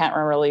 I can't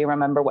really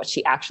remember what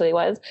she actually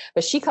was,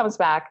 but she comes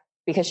back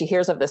because she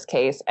hears of this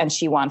case and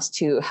she wants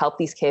to help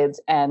these kids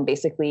and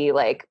basically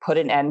put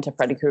an end to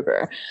Freddy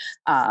Krueger.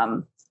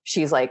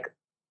 She's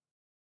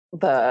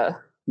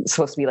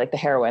supposed to be the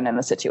heroine in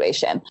the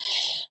situation.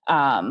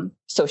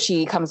 So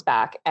she comes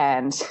back,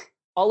 and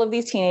all of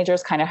these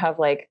teenagers kind of have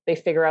they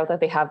figure out that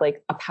they have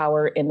a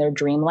power in their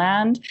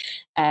dreamland,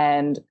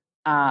 and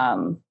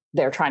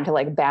they're trying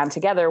to band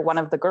together. One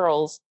of the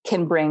girls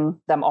can bring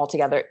them all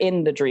together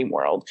in the dream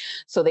world.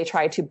 So they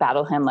try to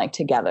battle him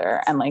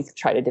together and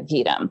try to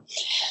defeat him.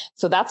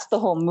 So that's the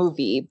whole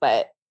movie.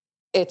 But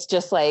it's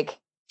just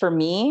for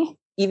me,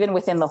 even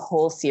within the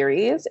whole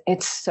series,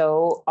 it's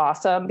so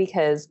awesome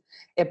because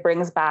it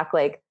brings back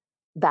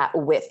that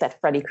wit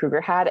that Freddy Krueger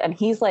had. And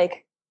he's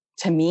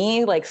to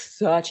me,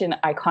 such an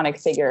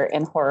iconic figure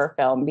in horror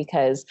film,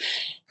 because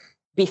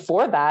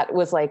before that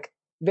was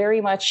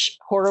very much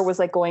horror was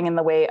going in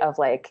the way of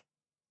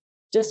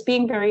just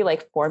being very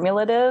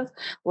formulative.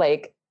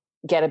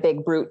 get a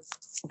big brute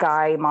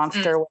guy,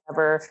 monster,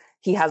 whatever.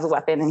 He has a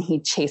weapon and he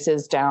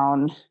chases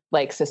down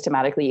like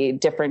systematically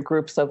different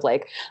groups of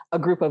like a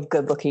group of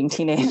good looking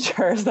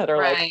teenagers that are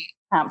like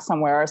camped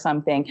somewhere or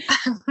something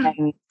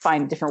and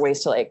find different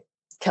ways to like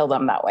kill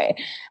them that way.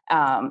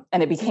 And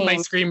it became my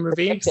Scream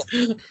movie.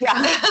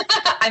 Yeah.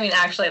 I mean,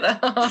 actually though.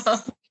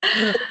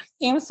 It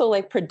became so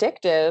like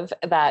predictive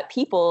that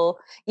people,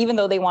 even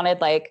though they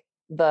wanted like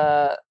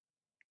the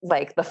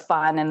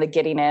fun and the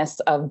giddiness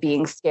of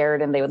being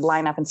scared and they would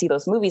line up and see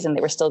those movies and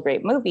they were still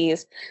great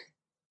movies,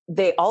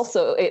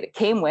 it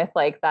came with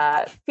like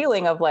that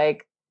feeling of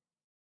like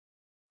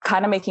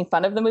kind of making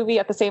fun of the movie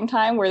at the same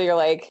time, where you're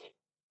like,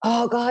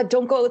 oh God,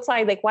 don't go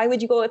outside. Like, why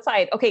would you go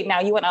outside? Okay, now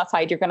you went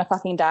outside, you're going to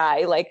fucking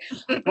die. Like,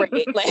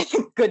 great, like,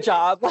 good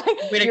job. Like,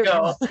 way to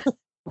go.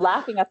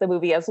 Laughing at the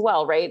movie as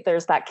well, right?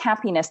 There's that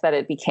campiness that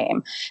it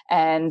became.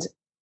 And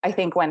I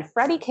think when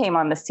Freddy came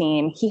on the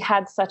scene, he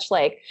had such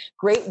like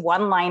great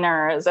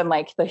one-liners and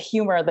like the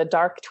humor, the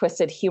dark,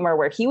 twisted humor,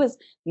 where he was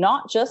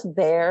not just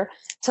there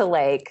to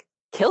like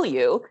kill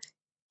you.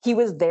 He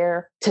was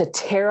there to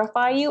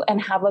terrify you and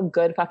have a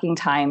good fucking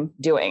time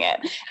doing it.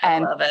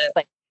 And I love it.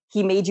 Like,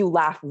 he made you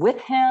laugh with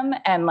him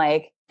and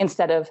like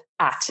instead of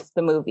at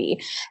the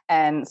movie.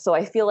 And so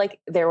I feel like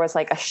there was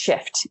like a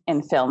shift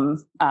in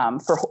film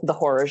for the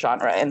horror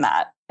genre in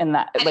that.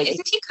 Like,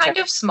 isn't he kind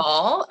of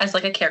small as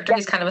like a character? Yeah.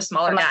 He's kind of a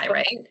smaller guy,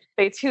 right?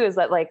 They too is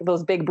that like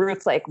those big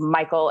brutes like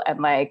Michael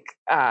and like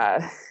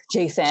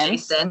Jason.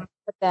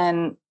 But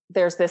then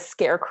there's this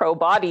scarecrow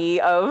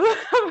body of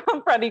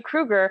Freddy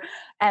Krueger,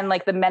 and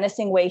like the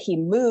menacing way he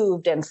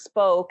moved and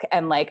spoke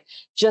and like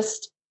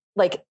just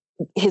like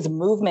his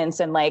movements,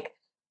 and like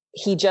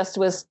he just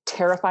was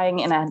terrifying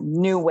in a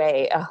new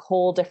way, a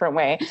whole different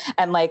way.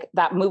 And like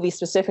that movie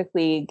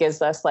specifically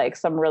gives us like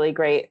some really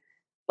great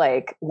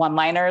like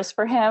one-liners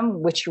for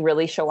him, which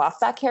really show off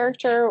that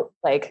character.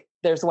 Like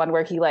there's one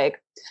where he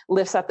like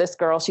lifts up this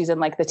girl, she's in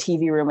like the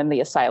TV room in the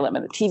asylum,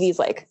 and the TV's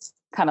like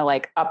kind of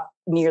like up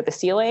near the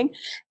ceiling,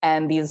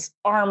 and these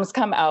arms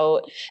come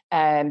out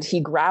and he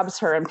grabs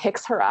her and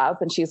picks her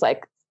up, and she's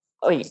like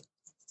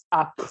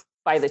up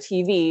by the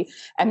TV,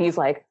 and he's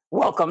like,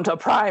 welcome to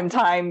prime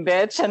time,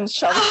 bitch, and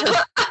shoves her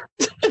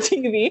to the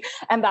TV.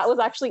 And that was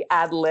actually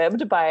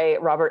ad-libbed by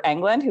Robert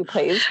Englund, who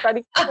plays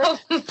Freddy Krueger.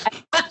 Oh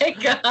my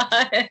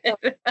God.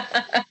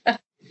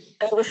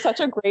 It was such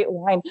a great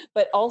line,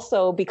 but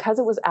also because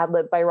it was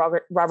ad-libbed by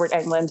Robert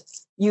Englund,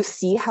 you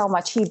see how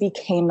much he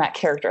became that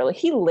character. Like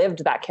he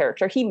lived that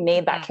character. He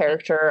made that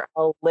character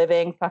a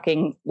living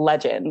fucking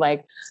legend.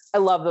 Like I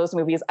love those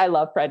movies. I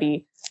love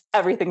Freddy.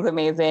 Everything's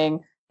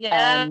amazing.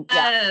 Yes.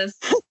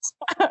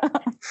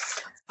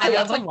 I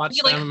love to watch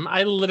them.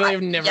 I literally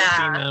have never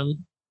seen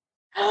them.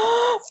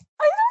 I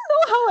don't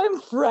know how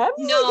I'm friends.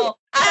 No.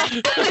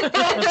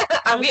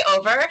 Are we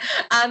over?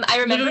 I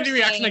remember literally the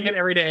reaction I get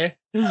every day.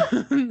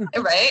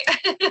 Right?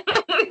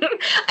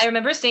 I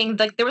remember seeing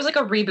like there was like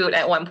a reboot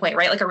at one point,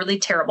 right? Like a really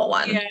terrible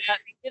one. Yeah,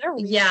 they did a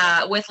reboot.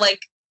 Yeah, with like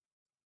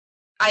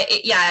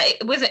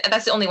it wasn't.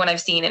 That's the only one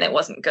I've seen, and it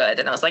wasn't good.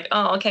 And I was like,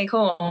 oh, okay,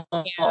 cool.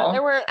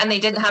 Yeah, and they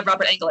didn't have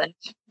Robert Englund.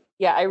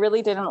 Yeah, I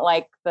really didn't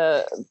like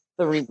the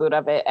reboot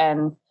of it,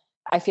 and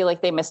I feel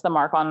like they missed the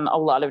mark on a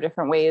lot of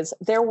different ways.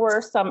 There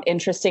were some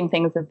interesting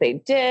things that they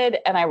did,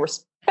 and I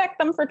respect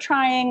them for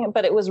trying,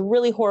 but it was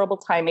really horrible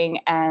timing,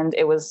 and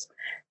it was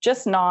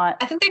just not...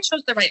 I think they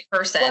chose the right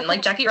person.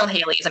 Like, Jackie Earle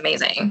Haley is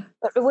amazing.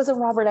 But it was a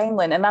Robert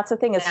Englund, and that's the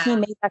thing, is he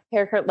made that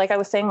character, like I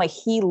was saying, like,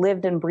 he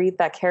lived and breathed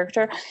that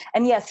character,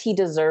 and yes, he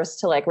deserves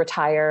to, like,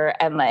 retire,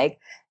 and, like,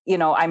 you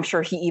know, I'm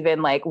sure he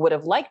even, like, would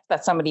have liked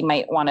that somebody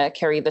might want to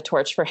carry the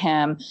torch for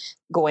him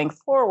going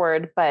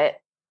forward,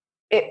 but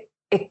it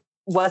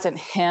wasn't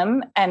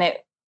him. And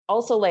it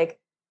also, like,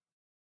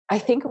 I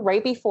think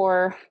right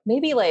before,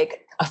 maybe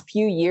like a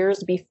few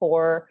years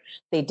before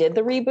they did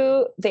the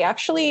reboot, they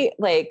actually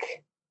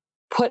like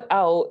put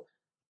out,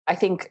 I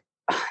think,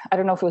 I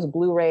don't know if it was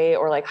Blu-ray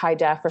or like high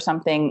def or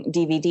something,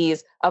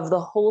 DVDs of the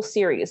whole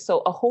series.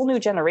 So a whole new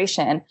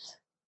generation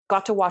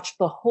got to watch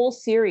the whole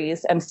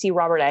series and see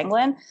Robert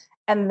Englund.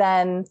 And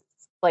then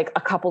like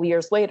a couple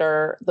years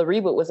later, the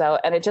reboot was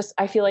out, and it just,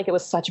 I feel like it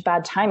was such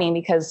bad timing,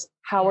 because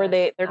how are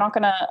they're not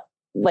going to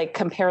like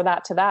compare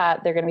that to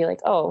that. They're going to be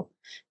like, oh,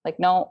 like,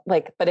 no,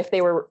 like, but if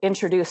they were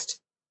introduced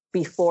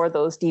before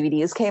those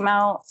DVDs came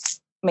out,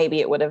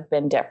 maybe it would have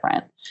been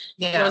different.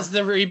 Yeah. Was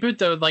the reboot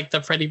though, like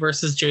the Freddy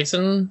versus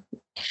Jason?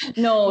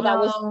 No, that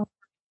was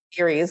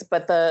series,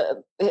 but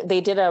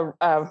they did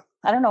I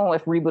don't know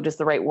if reboot is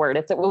the right word.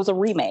 It was a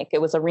remake. It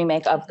was a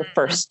remake of the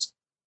first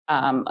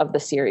of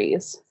the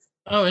series.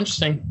 Oh,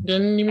 interesting.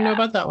 Didn't even know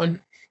about that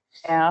one.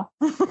 Yeah.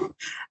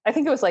 I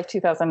think it was like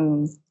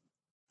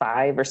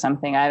 2005 or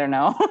something. I don't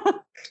know.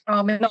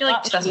 Oh, maybe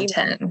like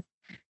 2010.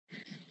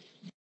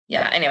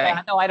 Yeah, anyway.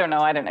 Yeah, no, I don't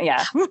know.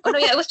 Yeah. Oh, no,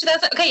 yeah, it was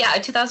 2000. Okay, yeah,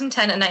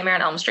 2010, A Nightmare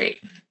on Elm Street.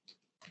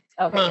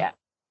 Okay, yeah.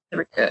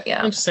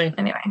 Yeah. Interesting.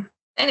 Anyway.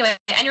 Anyway,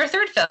 and your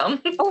third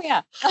film. Oh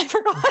yeah, I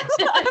forgot.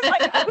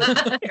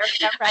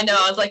 I know.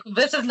 I was like,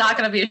 this is not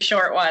going to be a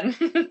short one.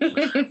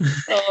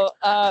 So,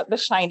 The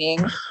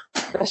Shining.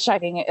 The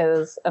Shining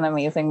is an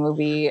amazing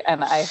movie,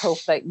 and I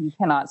hope that you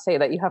cannot say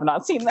that you have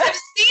not seen this. I've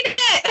seen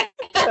it.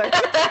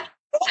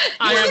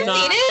 I have not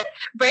seen it.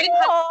 Braden.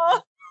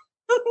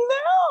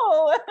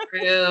 No.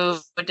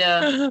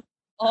 Rude.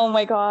 Oh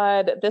my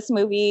God. This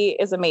movie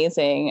is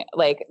amazing.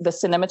 Like the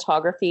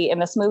cinematography in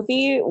this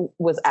movie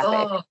was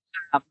epic.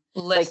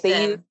 Like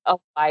they used a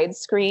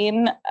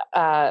widescreen,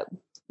 what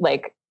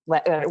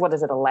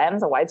is it? A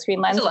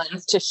widescreen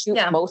lens to shoot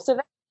most of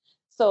it.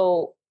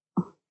 So,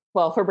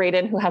 well, for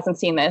Braden, who hasn't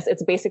seen this,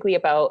 it's basically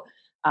about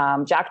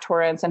Jack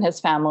Torrance and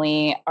his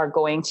family are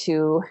going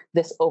to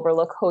this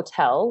Overlook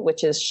Hotel,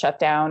 which is shut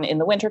down in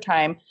the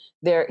wintertime.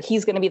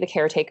 He's going to be the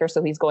caretaker.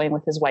 So he's going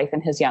with his wife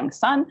and his young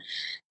son.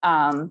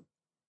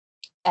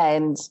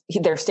 And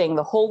they're staying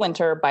the whole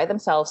winter by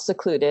themselves,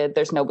 secluded.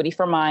 There's nobody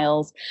for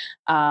miles,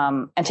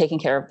 and taking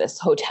care of this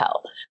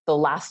hotel. The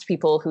last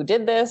people who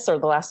did this, or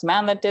the last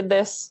man that did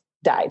this,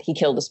 died. He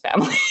killed his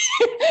family.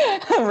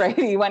 Right?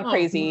 He went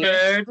crazy.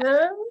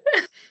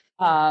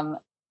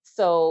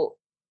 So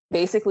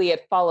basically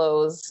it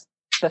follows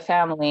the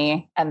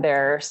family and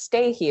their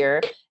stay here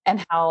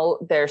and how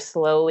they're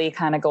slowly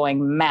kind of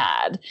going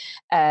mad,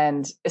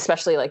 and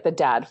especially like the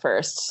dad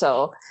first.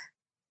 So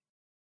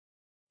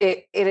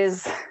it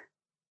is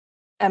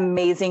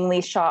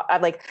amazingly shot.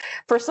 Like,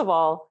 first of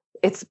all,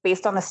 it's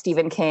based on a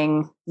Stephen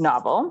King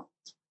novel,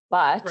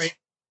 but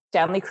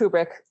Stanley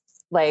Kubrick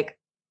like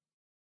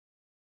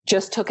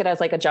just took it as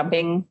like a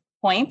jumping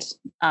point.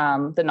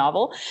 The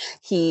novel,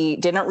 he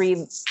didn't read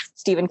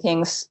Stephen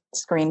King's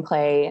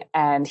screenplay,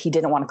 and he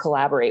didn't want to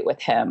collaborate with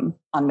him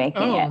on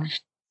making it.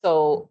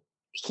 So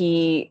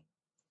he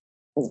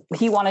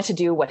wanted to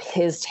do what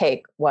his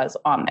take was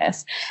on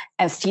this.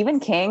 And Stephen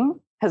King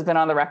has been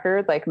on the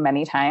record like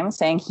many times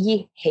saying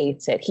he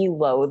hates it. He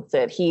loathes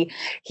it. He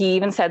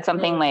even said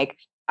something like,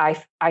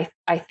 I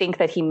think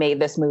that he made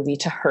this movie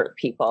to hurt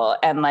people.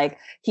 And like,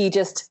 he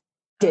just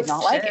did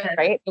not like it,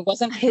 right? It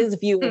wasn't his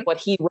view of what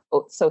he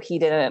wrote. So he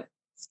didn't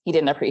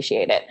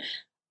appreciate it.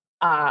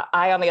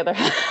 I, on the other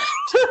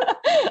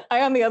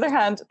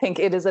hand, think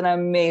it is an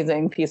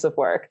amazing piece of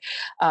work.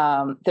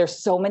 There's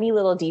so many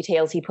little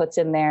details he puts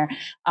in there.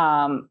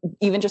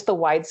 Even just the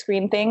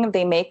widescreen thing,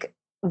 they make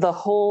the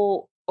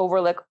whole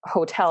Overlook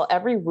Hotel,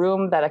 every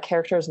room that a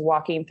character is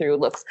walking through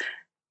looks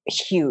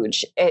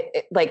huge.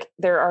 Like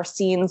there are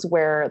scenes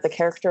where the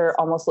character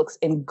almost looks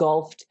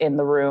engulfed in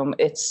the room.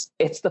 It's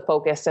the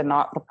focus and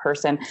not the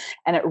person.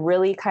 And it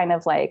really kind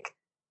of like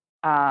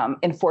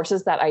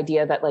enforces that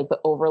idea that like the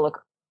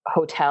Overlook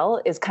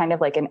Hotel is kind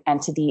of like an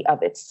entity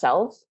of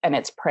itself, and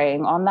it's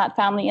preying on that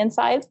family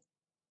inside.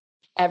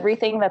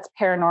 Everything that's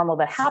paranormal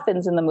that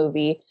happens in the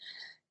movie,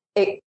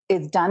 it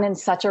is done in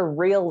such a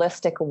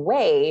realistic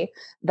way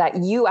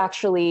that you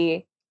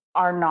actually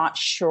are not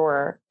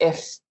sure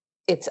if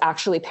it's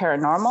actually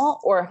paranormal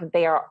or if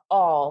they are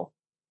all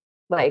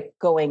like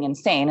going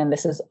insane and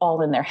this is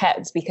all in their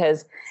heads,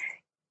 because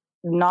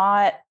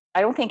I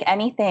don't think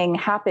anything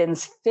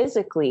happens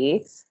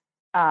physically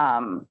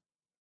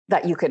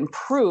that you can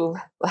prove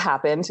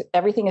happened.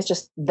 Everything is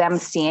just them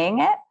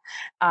seeing it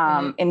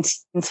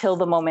until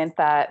the moment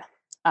that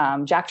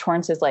Jack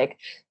Torrance is like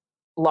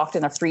locked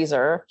in a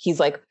freezer. He's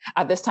like,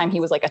 at this time he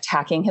was like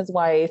attacking his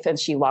wife, and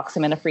she locks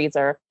him in a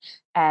freezer,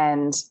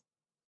 and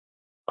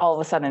all of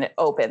a sudden it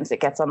opens,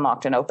 it gets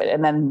unlocked and open.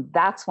 And then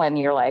that's when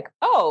you're like,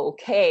 oh,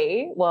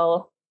 okay,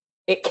 well,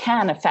 it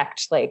can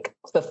affect like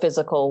the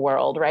physical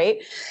world,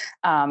 right?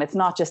 It's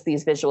not just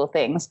these visual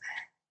things,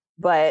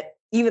 but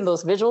even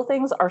those visual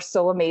things are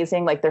so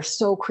amazing. Like they're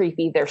so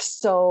creepy. They're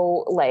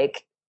so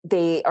like,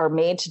 they are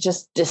made to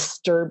just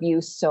disturb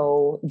you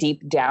so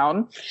deep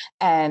down.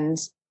 And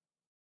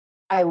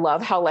I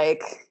love how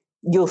like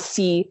you'll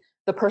see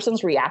the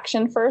person's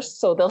reaction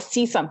first. So they'll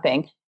see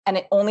something and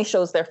it only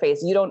shows their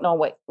face. You don't know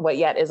what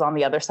yet is on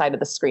the other side of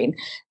the screen.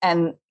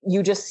 And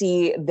you just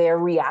see their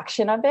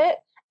reaction of it,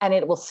 and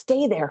it will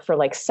stay there for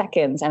like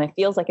seconds, and it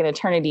feels like an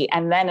eternity.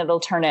 And then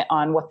it'll turn it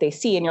on what they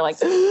see, and you're like,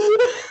 that's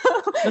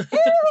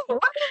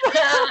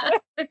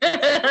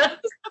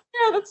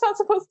not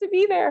supposed to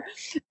be there.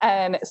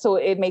 And so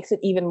it makes it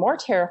even more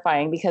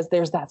terrifying because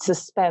there's that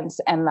suspense,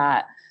 and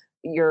that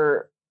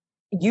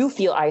you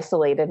feel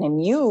isolated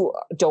and you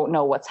don't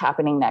know what's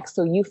happening next.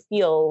 So you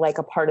feel like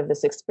a part of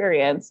this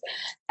experience.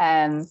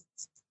 And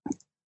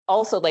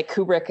also like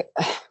Kubrick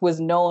was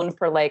known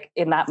for like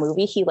in that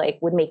movie, he like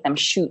would make them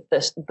shoot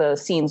the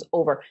scenes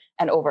over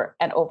and over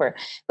and over.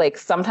 Like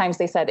sometimes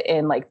they said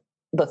in like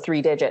the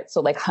 3 digits.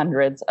 So like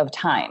hundreds of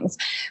times,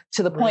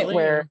 to the point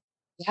where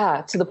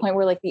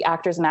like the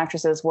actors and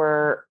actresses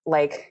were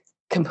like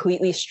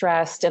completely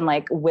stressed and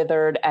like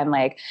withered. And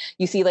like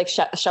you see like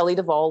Shelley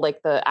Duvall,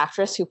 like the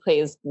actress who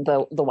plays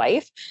the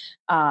wife,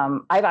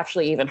 I've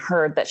actually even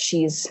heard that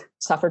she's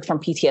suffered from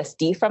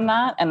PTSD from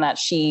that, and that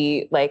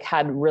she like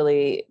had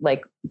really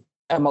like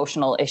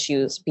emotional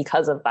issues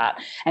because of that,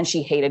 and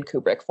she hated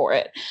Kubrick for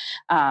it.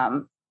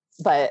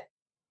 But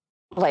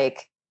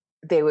like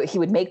he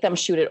would make them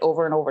shoot it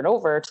over and over and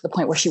over to the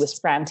point where she was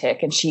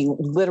frantic. And she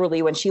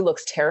literally, when she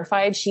looks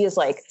terrified, she is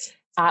like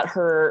at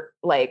her,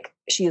 like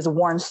she is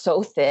worn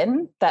so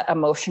thin that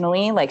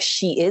emotionally, like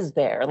she is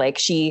there. Like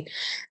she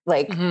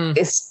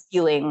is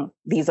feeling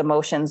these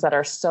emotions that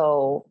are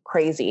so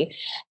crazy.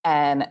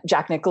 And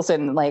Jack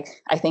Nicholson, like,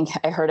 I think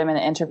I heard him in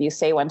an interview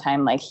say one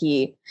time, like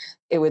it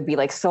would be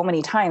like so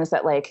many times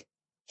that like,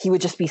 he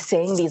would just be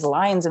saying these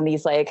lines in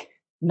these like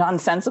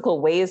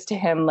nonsensical ways to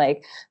him,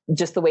 like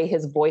just the way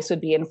his voice would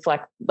be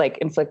inflict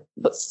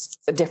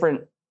a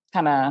different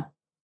kind of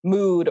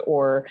mood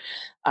or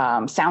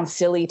sound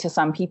silly to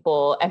some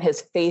people, and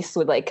his face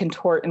would like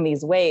contort in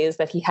these ways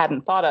that he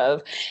hadn't thought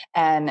of,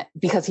 and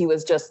because he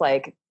was just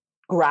like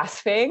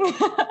grasping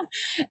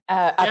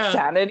at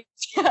sanity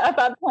at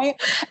that point.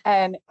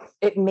 And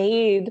it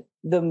made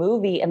the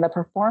movie and the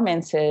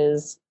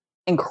performances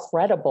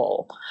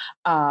incredible.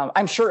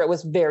 I'm sure it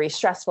was very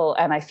stressful,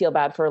 and I feel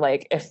bad for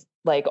like if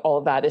like all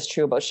of that is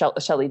true about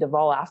Shelley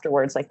Duvall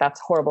afterwards. Like that's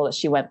horrible that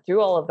she went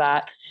through all of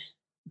that,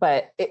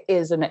 but it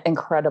is an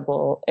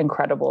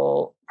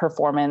incredible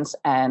performance,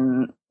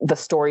 and the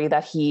story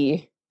that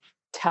he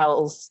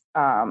tells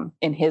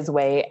in his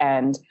way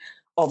and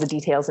all the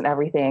details and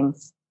everything.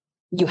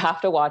 You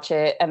have to watch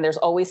it, and there's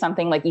always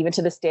something, like even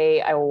to this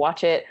day I will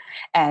watch it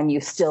and you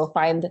still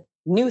find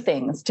new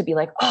things to be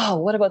like, oh,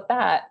 what about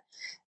that?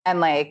 And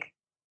like,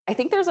 I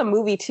think there's a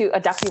movie too, a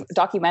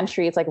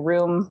documentary. It's like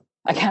Room.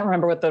 I can't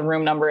remember what the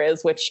room number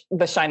is, which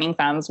the Shining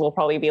fans will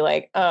probably be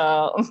like,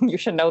 you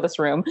should know this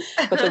room.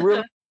 But the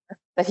room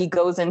that he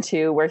goes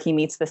into where he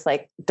meets this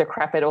like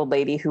decrepit old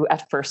lady who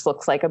at first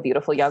looks like a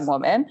beautiful young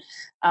woman.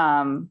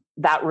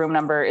 That room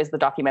number is the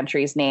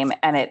documentary's name.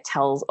 And it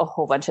tells a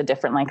whole bunch of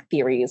different like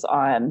theories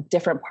on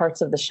different parts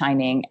of The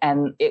Shining.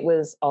 And it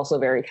was also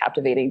very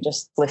captivating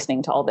just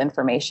listening to all the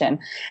information,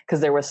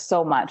 because there was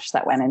so much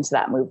that went into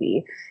that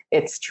movie.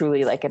 It's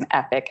truly like an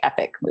epic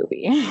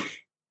movie.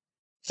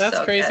 That's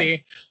so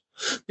crazy.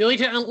 Good.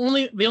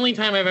 The only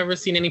time I've ever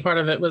seen any part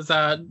of it was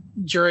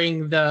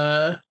during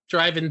the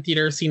drive-in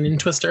theater scene in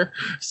Twister.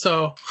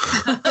 So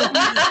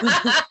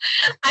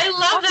I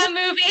love that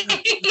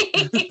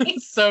movie.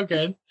 So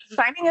good.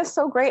 Shining is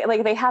so great.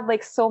 Like they have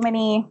like so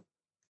many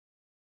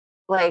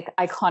like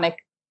iconic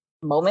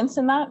moments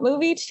in that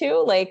movie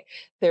too. Like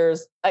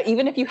there's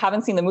even if you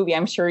haven't seen the movie,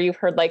 I'm sure you've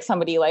heard like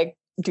somebody like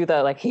do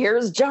the like,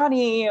 here's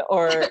Johnny,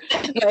 or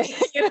like,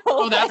 you know.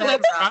 Oh, that's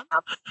what that's from?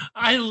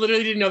 I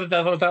literally didn't know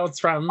that was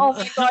from. Oh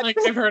my God. Like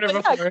I've heard it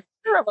before.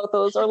 Hear about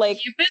those, or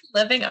like you've been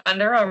living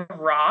under a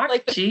rock.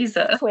 Like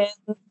Jesus.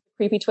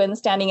 Creepy twins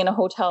standing in a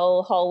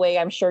hotel hallway.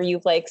 I'm sure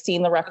you've like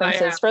seen the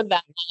references for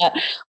that,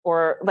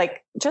 or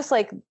like just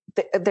like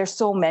there's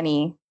so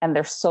many, and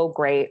they're so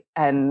great,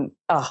 and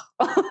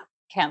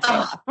can't say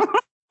enough.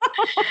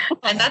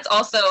 And that's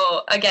also,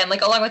 again,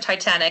 like along with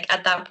Titanic,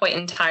 at that point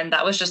in time,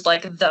 that was just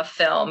like the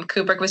film.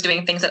 Kubrick was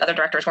doing things that other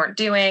directors weren't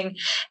doing,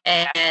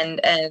 and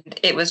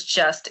it was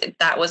just,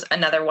 that was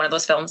another one of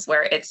those films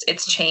where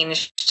it's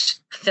changed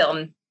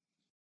film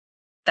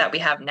that we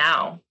have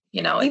now.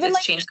 You know, even it's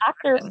like changed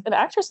actors and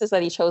actresses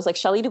that he chose, like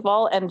Shelley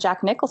Duvall and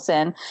Jack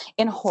Nicholson,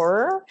 in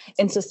horror,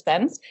 in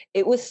suspense.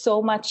 It was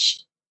so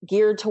much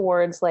geared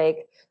towards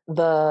like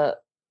the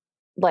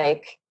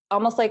like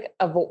almost like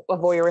a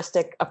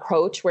voyeuristic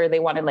approach, where they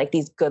wanted like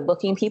these good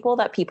looking people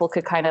that people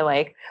could kind of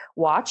like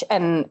watch,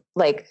 and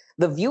like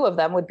the view of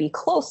them would be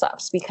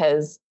close-ups,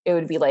 because it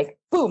would be like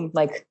boom,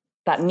 like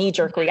that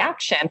knee-jerk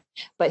reaction.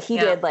 But he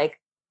did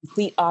like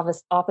complete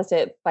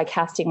opposite by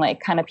casting like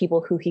kind of people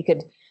who he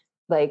could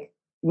like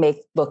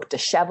make look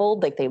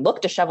disheveled. Like they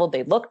look disheveled,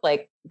 they look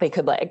like they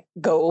could like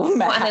go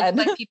mad. And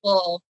they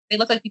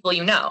look like people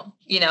you know,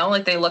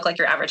 like they look like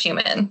your average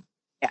human.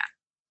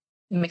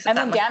 And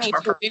then Danny,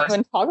 too, we didn't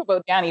even talk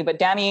about Danny, but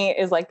Danny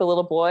is like the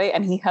little boy,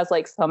 and he has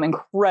like some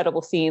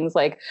incredible scenes,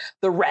 like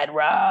the red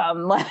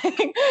rum, like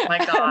oh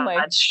my God,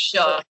 like,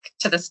 shook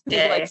to this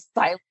day, like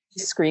silently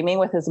screaming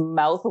with his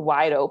mouth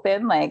wide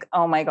open, like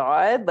oh my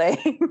God, like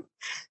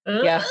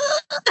yeah,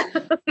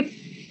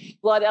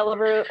 blood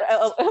elevators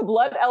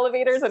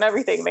and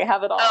everything, they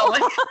have it all. Oh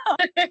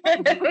my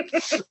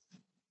God.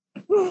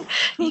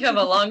 You have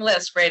a long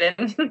list, Braden.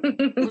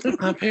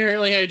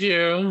 Apparently I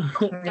do.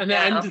 And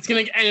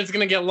it's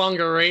gonna get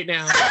longer right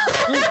now.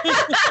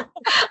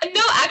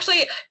 No,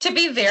 actually, to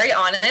be very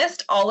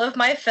honest, all of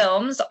my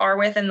films are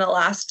within the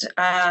last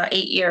 8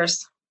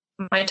 years.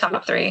 My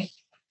top 3.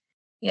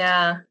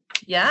 Yeah.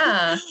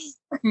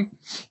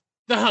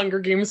 The Hunger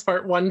Games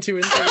Part 1, 2,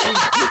 and 3.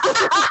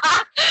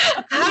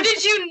 How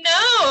did you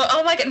know?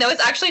 Oh my God. No,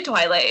 it's actually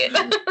Twilight.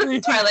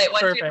 Twilight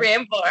 1, 2, 3,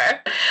 and 4.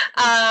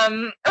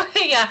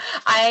 Yeah.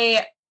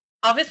 I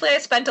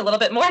spent a little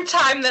bit more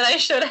time than I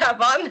should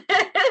have on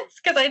this,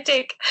 because I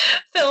take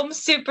film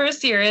super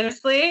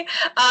seriously.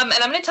 And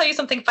I'm going to tell you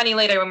something funny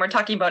later when we're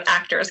talking about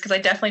actors, because I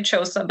definitely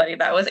chose somebody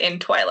that was in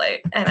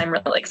Twilight, and I'm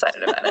really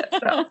excited about it.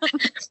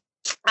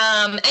 So,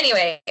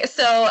 anyway,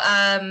 so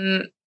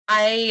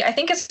I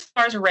think as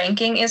far as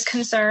ranking is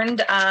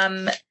concerned,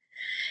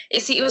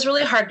 See, it was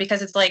really hard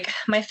because it's like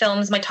my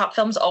top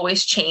films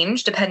always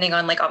change depending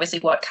on like obviously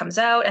what comes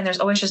out, and there's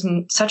always just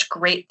such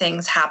great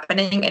things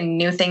happening and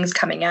new things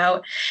coming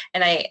out,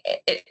 and I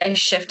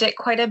shift it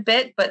quite a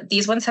bit. But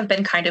these ones have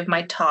been kind of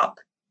my top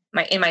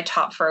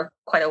for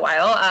quite a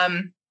while.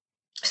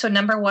 So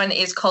number one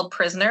is called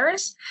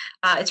Prisoners.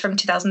 It's from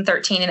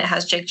 2013 and it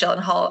has Jake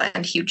Gyllenhaal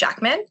and Hugh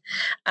Jackman.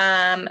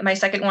 My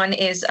second one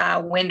is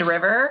Wind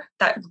River,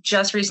 that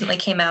just recently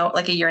came out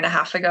like a year and a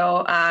half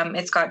ago.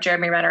 It's got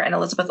Jeremy Renner and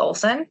Elizabeth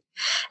Olsen.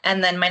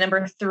 And then my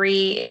number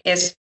three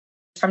is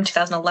from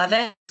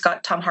 2011. It's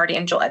got Tom Hardy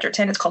and Joel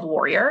Edgerton. It's called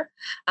Warrior.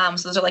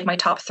 So those are like my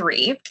top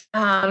three.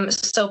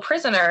 So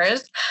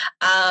Prisoners,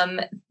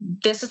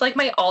 this is like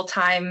my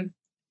all-time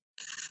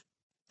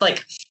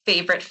like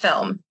favorite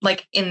film,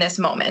 like in this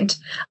moment.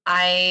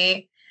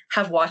 I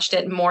have watched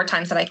it more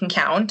times than I can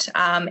count.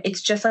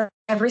 It's just like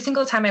every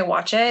single time I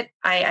watch it,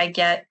 I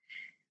get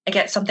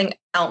something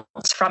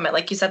else from it.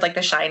 Like you said, like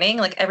The Shining,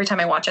 like every time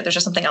I watch it, there's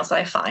just something else that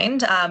I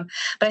find.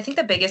 But I think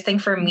the biggest thing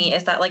for me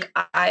is that like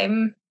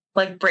I'm,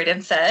 like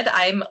Braden said,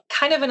 I'm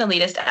kind of an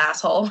elitist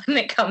asshole when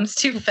it comes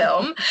to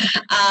film.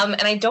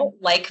 And I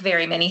don't like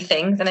very many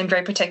things. And I'm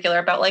very particular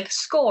about like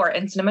score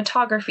and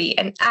cinematography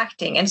and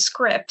acting and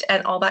script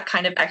and all that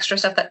kind of extra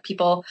stuff that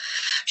people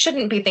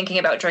shouldn't be thinking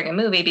about during a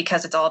movie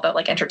because it's all about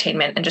like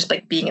entertainment and just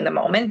like being in the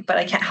moment, but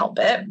I can't help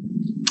it.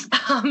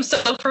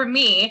 So for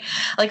me,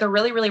 like a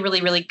really, really,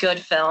 really, really good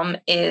film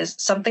is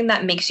something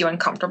that makes you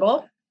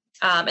uncomfortable.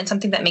 And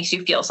something that makes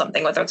you feel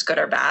something, whether it's good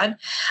or bad.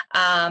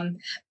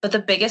 But the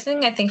biggest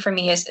thing I think for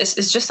me is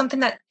just something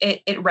that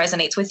it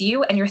resonates with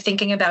you and you're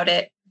thinking about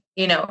it,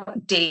 you know,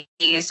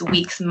 days,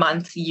 weeks,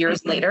 months,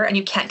 years later, and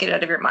you can't get it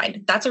out of your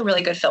mind. That's a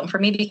really good film for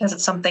me because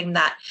it's something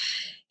that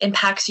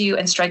impacts you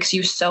and strikes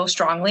you so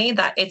strongly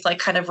that it's like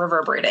kind of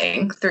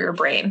reverberating through your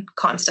brain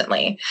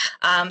constantly.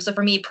 So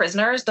for me,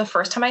 Prisoners, the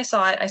first time I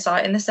saw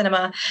it in the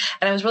cinema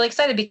and I was really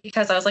excited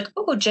because I was like,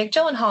 oh, Jake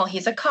Gyllenhaal,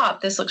 he's a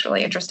cop. This looks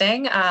really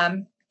interesting.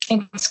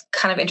 It's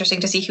kind of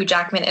interesting to see Hugh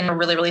Jackman in a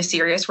really, really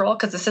serious role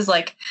because this is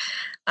like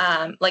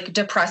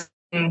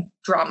depressing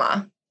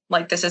drama.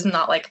 Like this is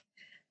not like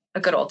a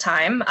good old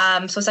time.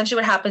 So essentially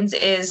what happens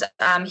is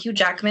Hugh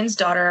Jackman's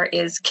daughter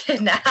is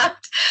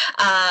kidnapped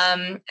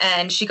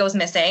and she goes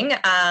missing.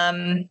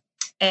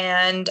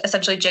 And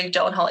essentially Jake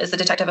Gyllenhaal is the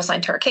detective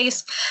assigned to her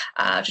case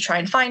to try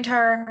and find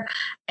her.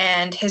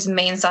 And his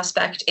main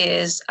suspect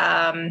is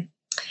a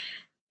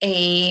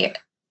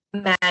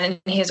man in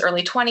his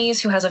early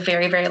 20s who has a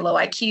very, very low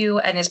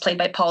IQ and is played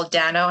by Paul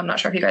Dano. I'm not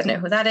sure if you guys know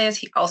who that is.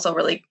 He also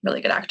really, really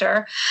good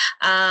actor.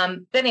 But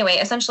anyway,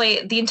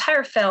 essentially the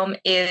entire film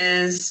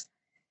is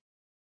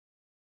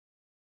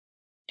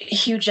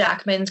Hugh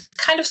Jackman's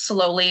kind of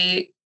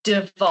slowly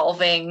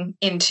devolving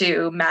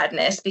into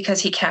madness because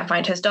he can't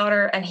find his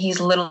daughter and he's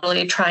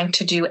literally trying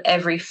to do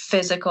every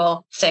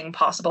physical thing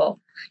possible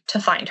to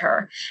find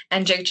her.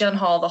 And Jake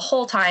Gyllenhaal the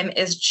whole time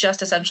is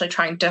just essentially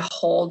trying to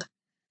hold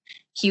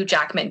Hugh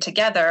Jackman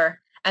together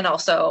and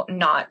also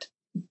not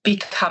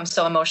become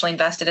so emotionally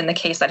invested in the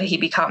case that he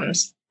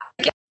becomes,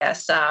 I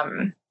guess,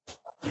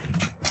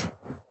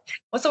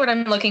 what's the word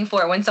I'm looking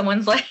for when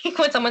someone's like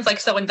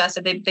so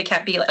invested they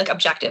can't be like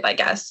objective, I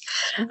guess.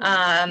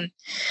 Mm-hmm.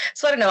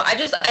 So I don't know.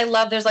 I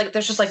love there's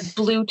just like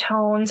blue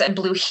tones and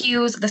blue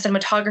hues. The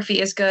cinematography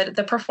is good.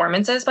 The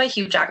performances by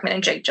Hugh Jackman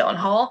and Jake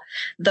Gyllenhaal,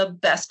 the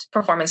best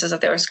performances of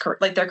their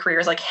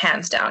careers, like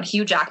hands down.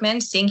 Hugh Jackman,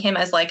 seeing him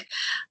as like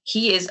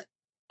he is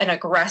an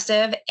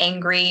aggressive,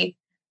 angry,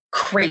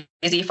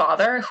 crazy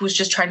father who's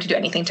just trying to do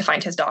anything to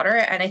find his daughter.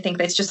 And I think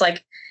that's just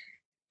like,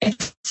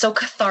 it's so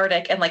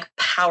cathartic and like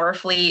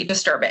powerfully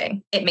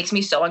disturbing. It makes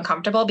me so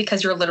uncomfortable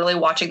because you're literally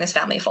watching this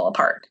family fall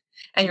apart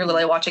and you're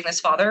literally watching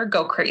this father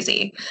go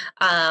crazy.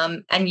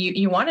 And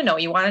you want to know,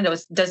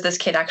 does this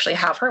kid actually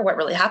have her? What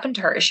really happened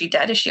to her? Is she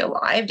dead? Is she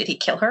alive? Did he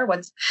kill her?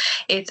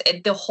 It's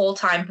the whole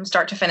time from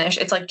start to finish.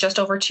 It's like just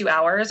over 2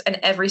 hours and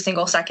every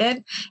single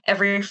second,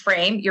 every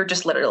frame, you're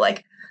just literally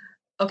like,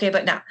 okay,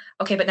 but now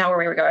where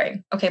are we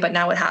going? Okay, but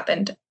now what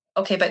happened?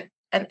 Okay, but,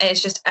 and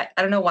it's just, I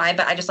don't know why,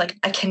 but I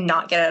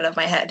cannot get it out of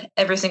my head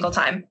every single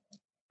time.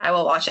 I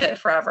will watch it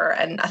forever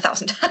and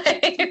 1,000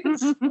 times.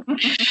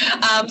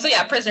 So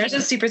yeah, Prisoners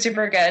is super,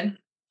 super good.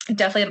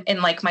 Definitely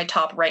in like my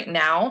top right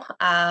now.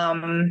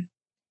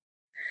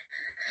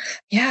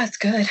 Yeah, it's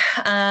good.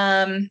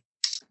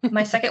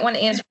 My second one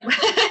is,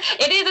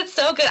 it's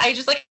so good.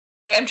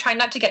 I'm trying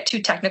not to get too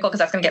technical because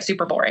that's going to get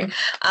super boring.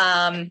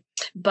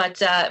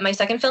 But my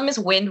second film is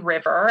Wind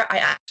River. I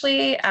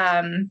actually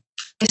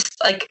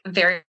like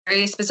very,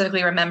 very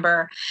specifically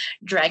remember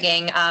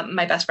dragging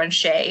my best friend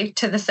Shay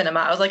to the cinema.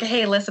 I was like,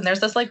 hey, listen,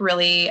 there's this like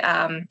really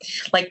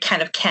like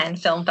kind of Cannes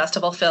Film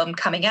Festival film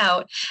coming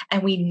out,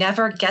 and we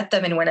never get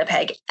them in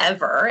Winnipeg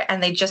ever.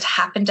 And they just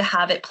happen to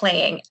have it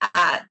playing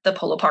at the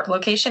Polo Park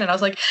location. And I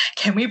was like,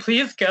 can we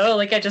please go?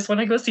 Like, I just want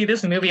to go see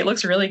this movie. It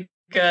looks really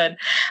good.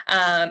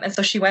 And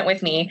so she went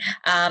with me.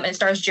 It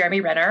stars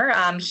Jeremy Renner.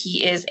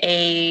 He is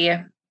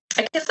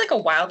I guess like a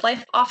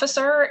wildlife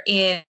officer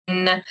in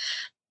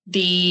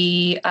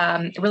the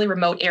really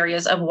remote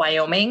areas of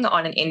Wyoming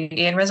on an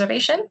Indian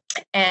reservation.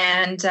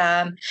 And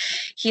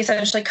he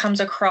essentially comes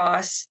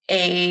across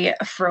a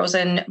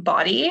frozen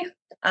body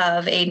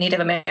of a Native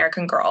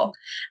American girl,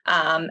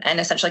 and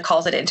essentially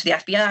calls it into the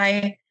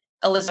FBI.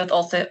 Elizabeth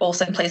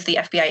Olsen plays the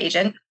FBI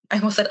agent. I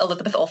almost said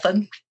Elizabeth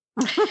Olsen.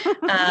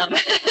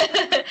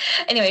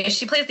 Anyway,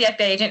 she plays the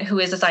FBI agent who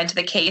is assigned to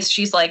the case.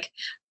 She's like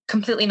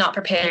completely not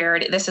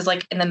prepared. This is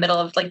like in the middle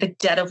of like the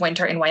dead of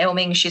winter in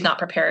Wyoming. She's not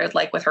prepared,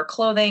 like with her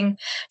clothing.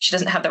 She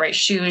doesn't have the right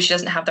shoes. She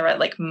doesn't have the right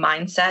like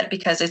mindset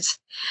because it's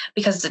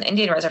an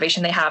Indian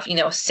reservation. They have,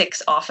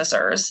 6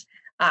 officers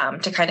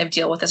to kind of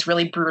deal with this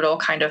really brutal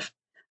kind of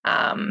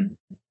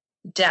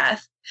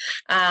death.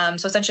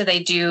 So essentially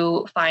they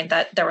do find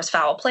that there was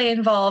foul play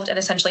involved, and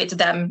essentially it's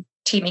them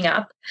teaming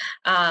up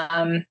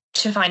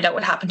to find out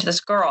what happened to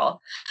this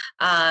girl.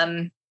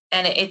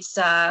 And it's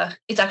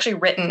actually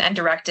written and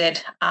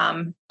directed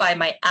by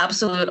my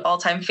absolute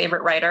all-time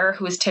favorite writer,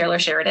 who is Taylor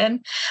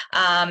Sheridan.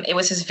 It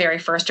was his very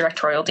first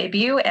directorial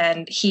debut,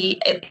 and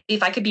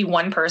if I could be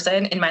one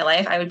person in my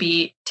life, I would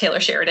be Taylor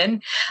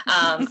Sheridan.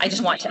 I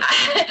just want to,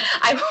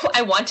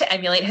 I want to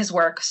emulate his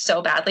work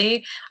so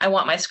badly. I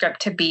want my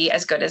script to be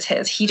as good as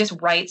his. He just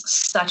writes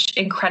such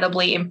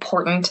incredibly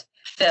important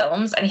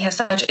films, and he has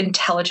such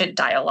intelligent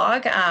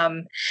dialogue.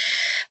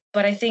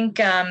 But I think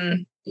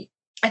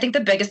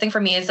the biggest thing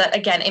for me is that,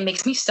 again, it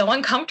makes me so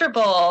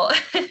uncomfortable.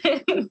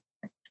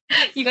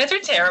 You guys are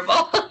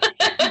terrible.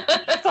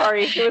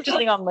 Sorry, you were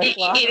sitting on lip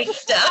gloss. Eating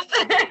stuff.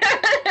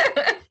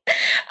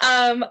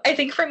 I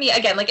think for me,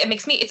 again, like it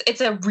makes me,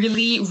 it's a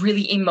really,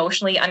 really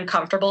emotionally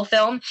uncomfortable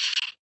film.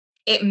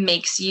 It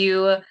makes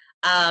you,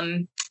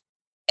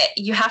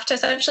 you have to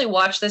essentially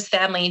watch this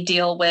family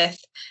deal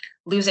with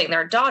losing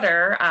their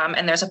daughter,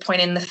 and there's a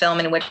point in the film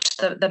in which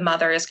the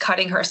mother is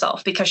cutting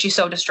herself because she's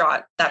so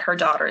distraught that her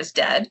daughter is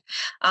dead,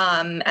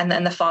 and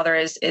then the father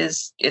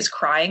is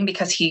crying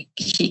because he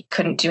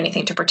couldn't do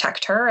anything to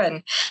protect her,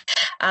 and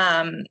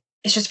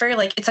it's just very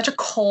like, it's such a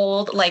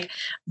cold, like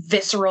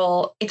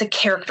visceral, it's a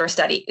character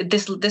study.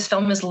 This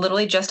film is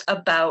literally just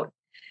about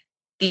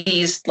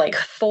these like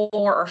 4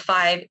 or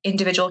 5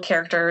 individual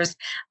characters.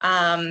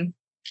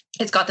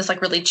 It's got this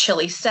like really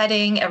chilly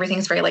setting.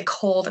 Everything's very like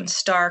cold and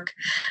stark.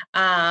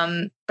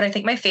 But I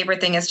think my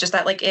favorite thing is just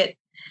that like it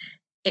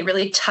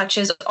really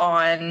touches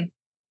on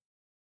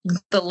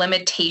the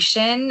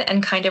limitation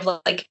and kind of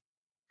like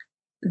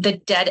the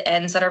dead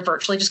ends that are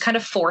virtually just kind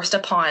of forced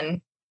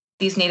upon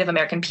these Native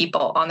American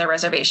people on their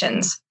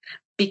reservations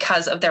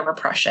because of their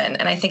repression.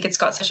 And I think it's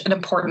got such an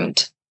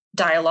important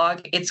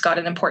dialogue. It's got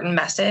an important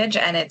message,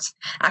 and it's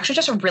actually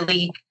just a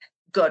really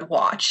good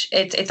watch.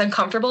 It's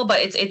uncomfortable, but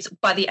it's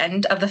by the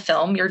end of the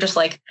film, you're just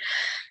like,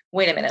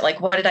 wait a minute,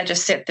 like what did I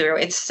just sit through?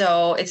 It's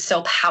so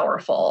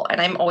powerful. And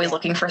I'm always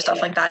looking for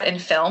stuff like that in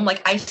film.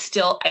 Like I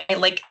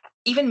like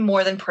even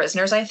more than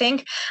Prisoners, I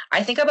think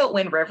about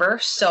Wind River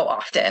so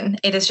often.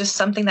 It is just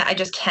something that I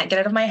just can't get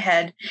out of my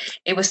head.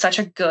 It was such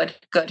a good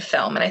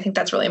film. And I think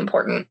that's really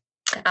important.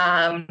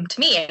 To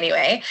me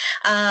anyway.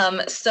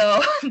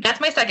 So that's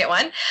my second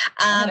one.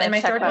 And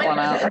my third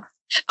one.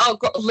 Oh,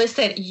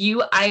 listen,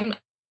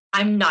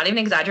 I'm not even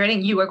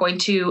exaggerating. You are going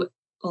to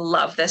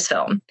love this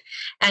film,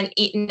 and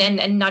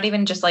not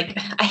even just like,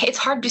 it's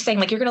hard to say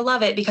like you're going to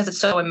love it because it's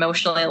so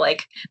emotionally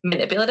like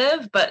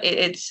manipulative, but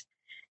it's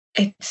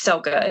so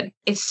good.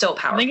 It's so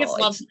powerful. I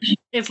think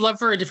it's love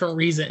for a different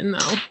reason though.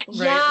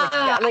 Right?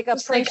 Yeah, like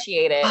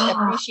appreciate it.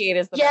 Appreciate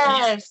is the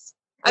yes.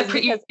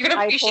 You're going to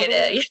appreciate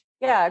it.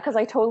 Yeah, because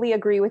I totally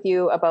agree with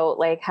you about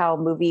like how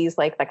movies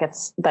like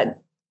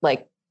that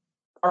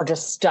are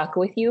just stuck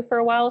with you for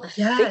a while.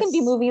 Yes. They can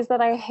be movies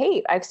that I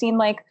hate. I've seen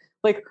like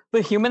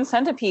The Human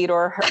Centipede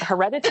or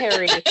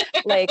Hereditary.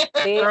 Like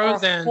they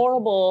Frozen. are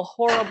horrible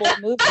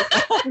movies.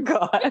 Oh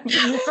God,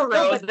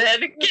 Frozen,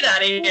 get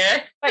out of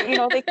here.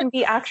 But they can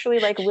be actually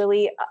like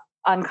really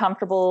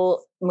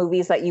uncomfortable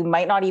movies that you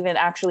might not even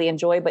actually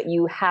enjoy, but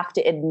you have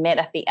to admit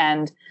at the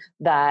end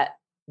that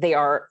they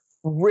are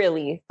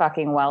really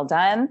fucking well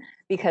done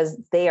because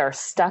they are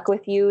stuck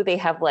with you. They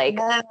have like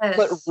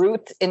put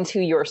roots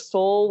into your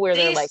soul where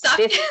they're like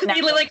this.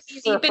 They like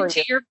seep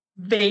into your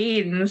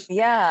veins.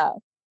 Yeah.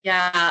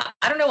 Yeah.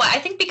 I don't know why. I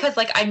think because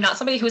like I'm not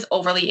somebody who's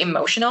overly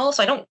emotional,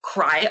 so I don't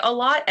cry a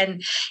lot.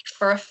 And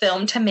for a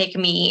film to make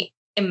me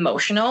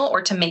emotional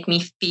or to make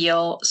me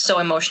feel so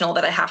emotional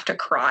that I have to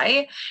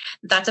cry,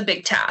 that's a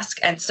big task.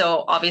 And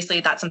so obviously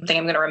that's something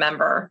I'm going to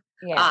remember.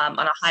 On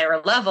a higher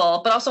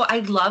level, but also I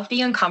love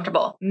being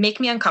uncomfortable.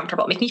 Make me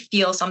uncomfortable, make me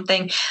feel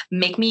something,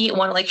 make me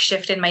want to like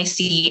shift in my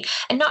seat,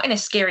 and not in a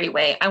scary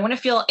way. I want to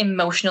feel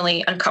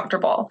emotionally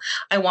uncomfortable.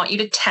 I want you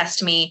to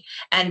test me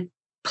and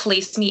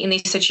place me in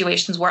these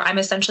situations where I'm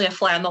essentially a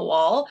fly on the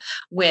wall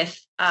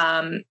with,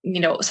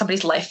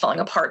 somebody's life falling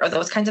apart or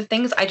those kinds of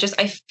things. I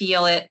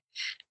feel it.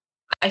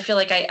 I feel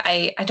like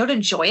I don't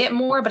enjoy it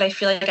more, but I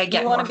feel like I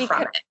get more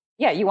from it.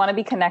 Yeah. You want to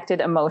be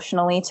connected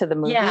emotionally to the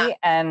movie. Yeah.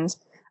 And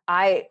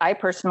I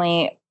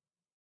personally,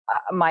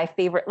 my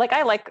favorite, like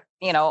I like,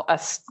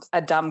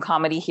 a dumb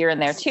comedy here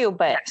and there too,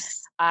 but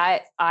yes.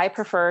 I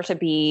prefer to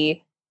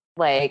be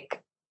like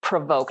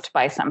provoked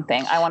by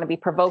something. I want to be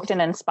provoked and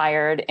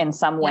inspired in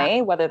some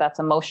way, whether that's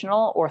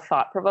emotional or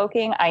thought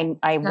provoking.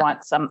 I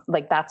want some,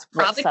 like, that's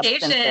what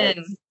substance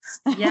is.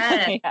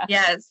 Yes,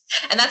 yes.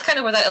 And that's kind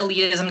of where that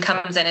elitism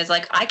comes in, is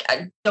like,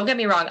 I don't get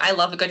me wrong, I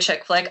love a good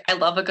chick flick. I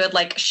love a good,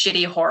 like,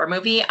 shitty horror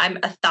movie. I'm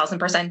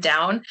 1,000%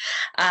 down.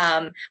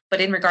 But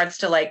in regards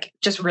to, like,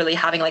 just really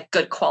having, like,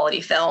 good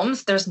quality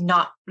films, there's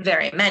not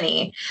very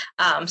many.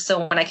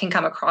 So when I can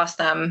come across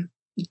them,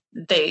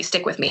 they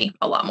stick with me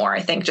a lot more,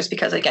 I think, just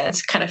because, again,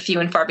 it's kind of few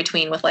and far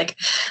between with, like,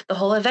 the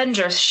whole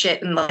Avengers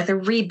shit and, like, the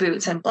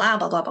reboots and blah,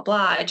 blah, blah, blah,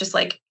 blah. I just,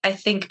 like, I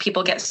think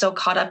people get so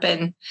caught up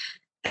in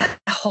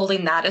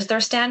holding that as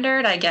their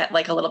standard. I get,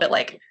 like, a little bit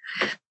like,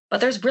 but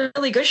there's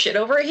really good shit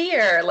over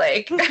here.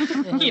 Like,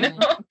 you know,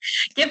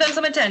 give them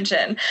some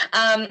attention.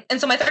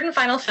 And so my third and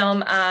final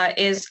film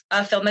is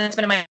a film that's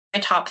been in my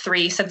top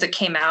 3 since it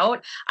came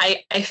out.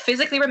 I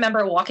physically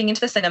remember walking into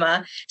the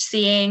cinema,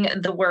 seeing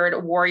the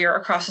word warrior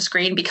across the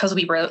screen because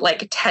we were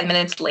like 10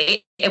 minutes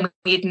late and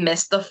we had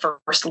missed the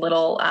first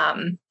little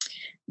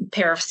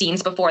pair of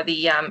scenes before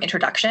the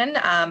introduction.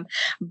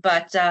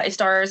 But it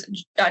stars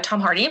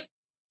Tom Hardy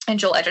and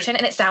Joel Edgerton,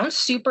 and it sounds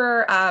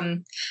super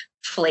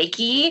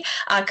flaky,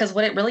 because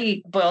what it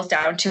really boils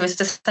down to is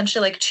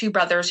essentially like two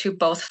brothers who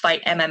both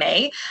fight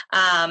MMA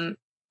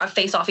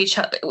face off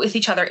with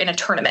each other in a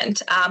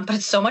tournament, but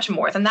it's so much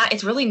more than that.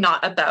 It's really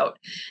not about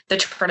the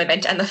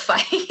tournament and the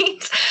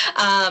fight.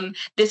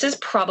 This is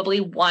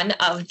probably one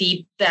of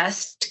the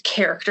best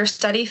character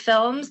study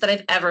films that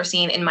I've ever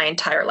seen in my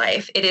entire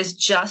life. It is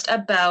just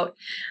about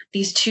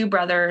these two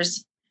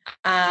brothers,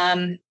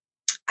 I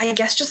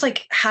guess, just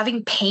like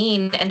having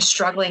pain and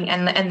struggling,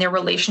 and their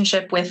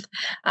relationship with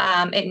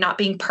it not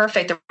being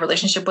perfect, their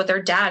relationship with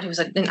their dad, who's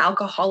an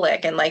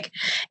alcoholic. And like,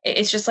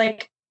 it's just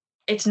like,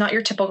 it's not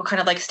your typical kind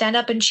of like stand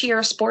up and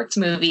cheer sports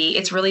movie.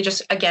 It's really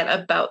just, again,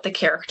 about the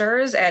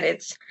characters. And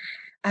it's,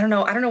 I don't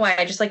know why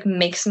it just like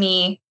makes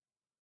me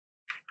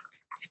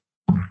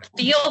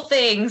feel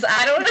things.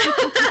 I don't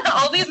know.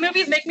 All these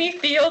movies make me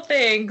feel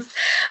things.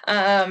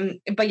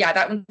 But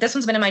yeah, this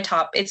one's been in my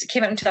top. It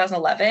came out in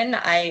 2011.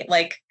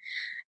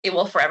 It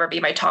will forever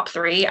be my top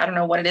 3. I don't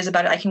know what it is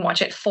about it. I can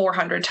watch it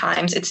 400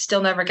 times. It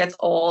still never gets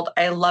old.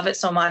 I love it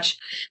so much.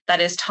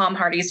 That is Tom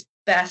Hardy's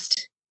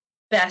best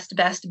to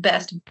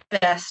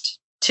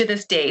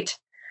this date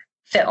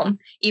film,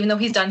 even though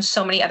he's done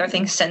so many other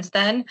things since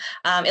then.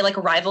 It like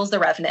rivals The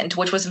Revenant,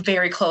 which was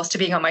very close to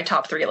being on my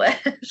top 3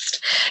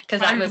 list. Because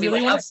that movie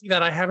really want to see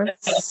that. I haven't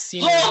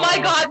seen it. Oh my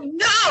God,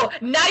 no!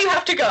 Now you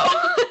have to go.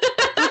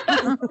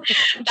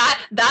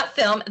 that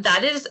film,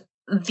 that is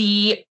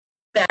the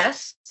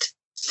best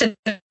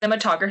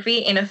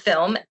cinematography in a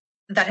film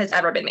that has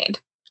ever been made.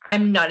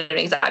 I'm not even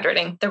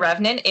exaggerating. The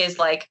Revenant is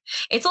like,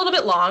 it's a little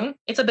bit long.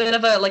 It's a bit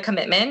of a like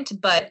commitment,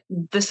 but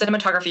the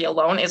cinematography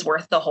alone is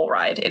worth the whole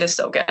ride. It is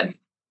so good.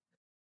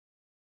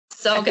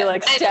 So I feel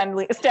like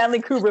Stanley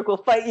Kubrick will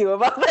fight you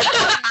about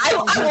that. I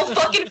will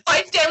fucking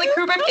fight Stanley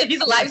Kubrick if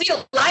he's alive. Is he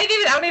alive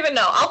even? I don't even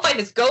know. I'll fight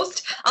his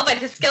ghost. I'll fight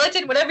his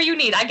skeleton. Whatever you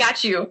need, I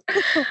got you.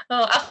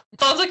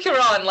 Alfonso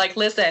Cuarón, like,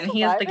 listen,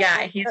 he is the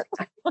guy.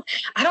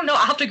 I don't know.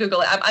 I'll have to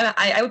Google it.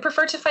 I would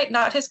prefer to fight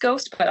not his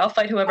ghost, but I'll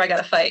fight whoever I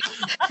gotta fight.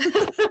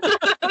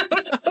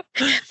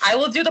 I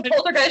will do the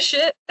poltergeist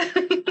shit.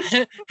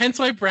 Hence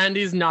why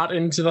Brandi's not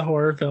into the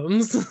horror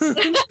films.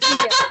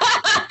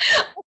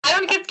 I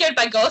don't get scared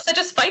by ghosts. I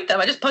just fight them.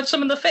 I just punch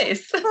them in the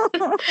face.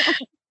 You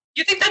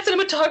think that's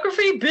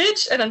cinematography,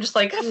 bitch? And I'm just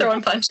like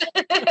throwing punches.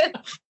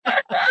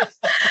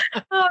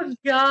 Oh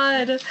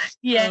God.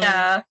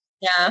 Yeah.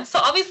 Yeah. So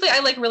obviously I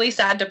like really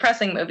sad,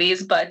 depressing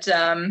movies, but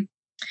no,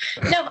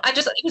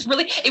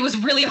 it was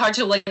really hard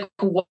to like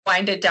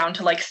wind it down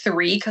to like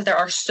 3, because there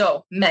are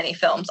so many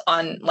films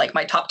on like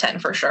my top 10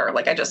 for sure.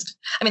 Like there's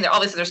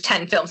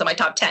 10 films in my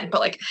top 10, but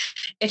like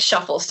it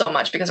shuffles so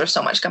much because there's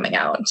so much coming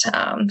out.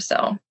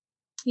 So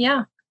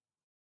yeah.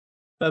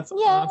 That's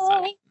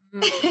awesome.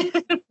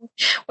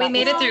 We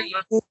made it through.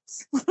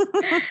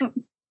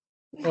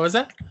 What was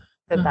that?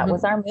 That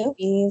was our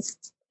movies.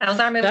 That was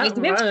our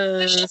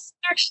movies.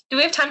 Do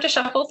we have time to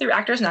shuffle through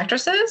actors and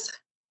actresses?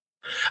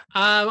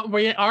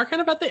 We are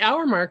kind of at the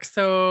hour mark,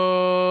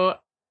 so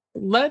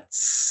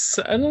let's.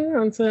 I don't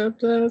know.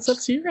 It's up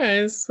to you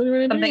guys. What do you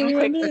want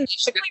to do?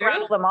 Should we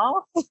rattle them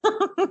all?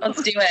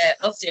 Let's do it.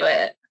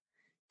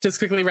 Just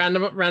quickly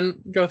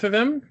go through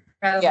them.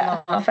 Yeah,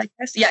 off, I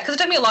guess. Yeah, because it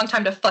took me a long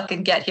time to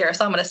fucking get here,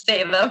 so I'm gonna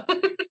save them.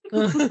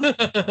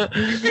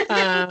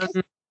 That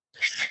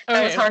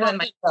was harder than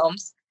my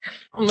films.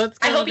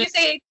 I hope you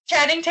say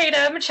Channing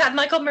Tatum, Chad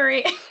Michael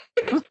Murray.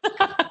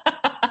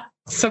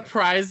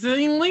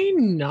 Surprisingly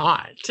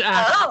not.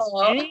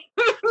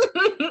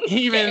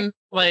 Even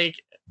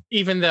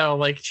though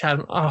like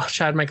Chad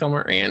Michael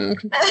Murray and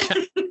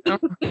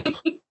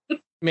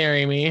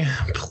marry me,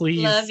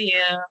 please. Love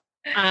you.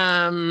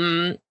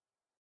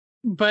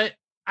 But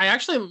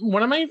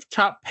one of my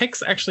top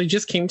picks actually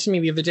just came to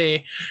me the other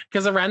day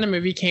because a random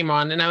movie came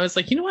on and I was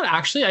like, you know what?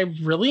 Actually, I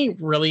really,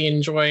 really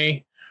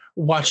enjoy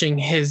watching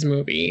his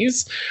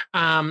movies.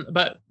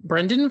 But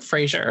Brendan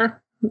Fraser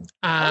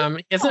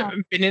He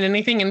hasn't been in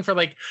anything in for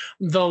like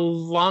the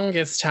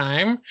longest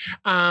time.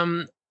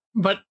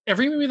 But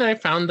every movie that I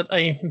found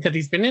that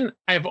he's been in,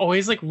 I've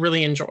always like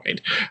really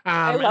enjoyed.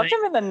 I loved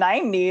him in the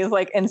 90s,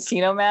 like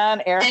Encino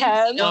Man,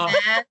 Airhead.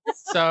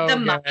 So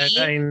good.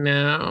 I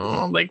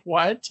know. Like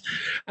what?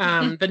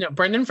 But no,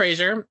 Brendan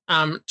Fraser.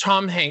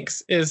 Tom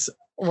Hanks is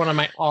one of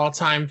my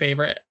all-time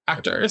favorite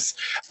actors.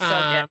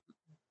 So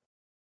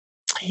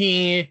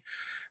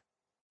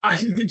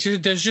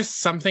There's just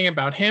something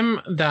about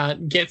him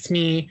that gets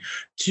me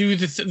to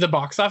the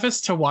box office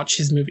to watch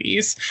his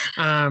movies.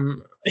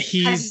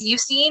 Have you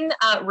seen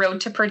Road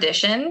to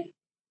Perdition?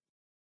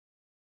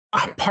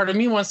 Part of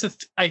me wants to.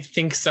 I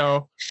think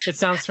so. It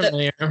sounds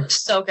familiar.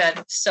 So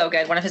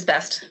good. One of his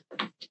best.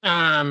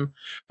 But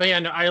yeah,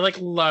 no, I like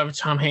love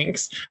Tom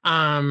Hanks.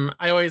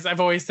 I've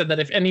always said that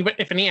if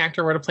any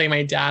actor were to play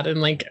my dad in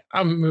like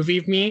a movie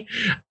of me,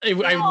 I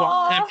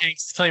want Tom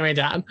Hanks to play my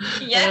dad.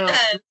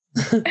 Yes.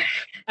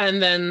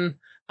 And then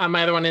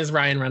my other one is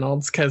Ryan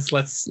Reynolds because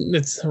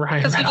it's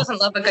Ryan. Because who doesn't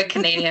love a good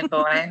Canadian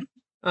boy?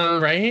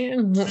 Right.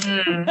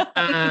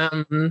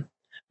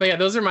 But yeah,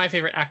 those are my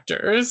favorite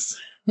actors.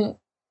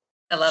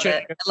 I love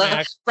it.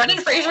 Brendan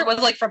Fraser was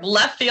like from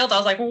left field. I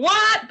was like,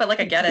 what? But like,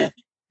 I get it.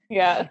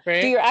 Yeah.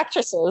 Right? Do your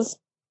actresses?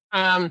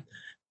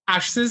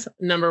 Actresses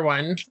number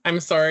one. I'm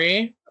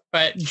sorry,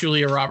 but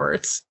Julia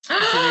Roberts.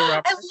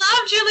 I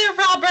love Julia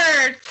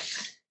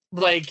Roberts.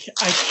 Like,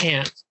 I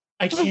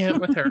can't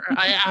with her.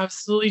 I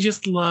absolutely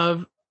just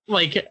love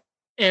like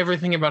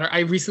everything about her. I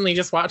recently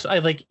just watched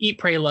Eat,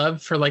 Pray,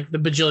 Love for like the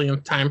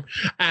bajillionth time,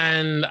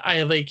 and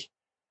I like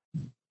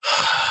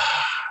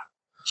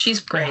she's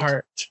great. My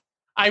heart.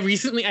 I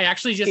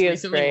actually just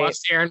recently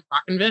watched Erin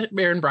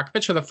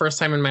Brockovich for the first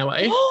time in my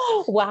life.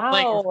 Wow.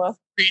 Like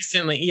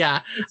recently,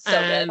 yeah. So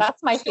good.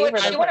 That's my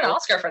favorite. She won an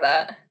Oscar for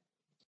that.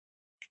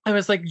 I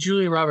was like,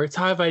 Julia Roberts,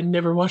 how have I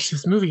never watched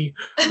this movie?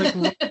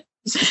 Like,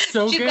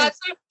 so good.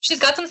 She's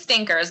got some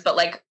stinkers, but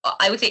like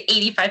I would say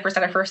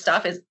 85% of her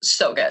stuff is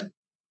so good.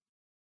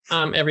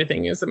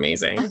 Everything is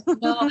amazing.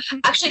 No,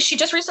 actually, she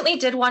just recently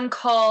did one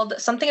called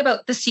something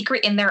about The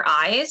Secret in Their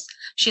Eyes.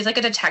 She's like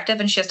a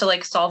detective and she has to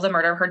like solve the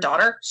murder of her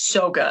daughter.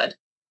 So good.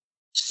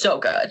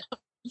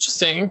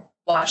 Interesting.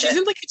 Watch She's it.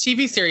 in like a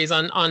TV series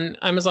on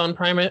Amazon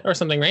Prime or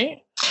something, right?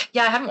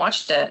 Yeah, I haven't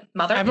watched it.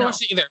 I haven't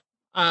watched it either.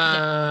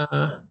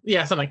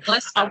 Yeah, something. We'll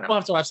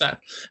have to watch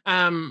that.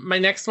 My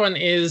next one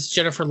is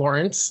Jennifer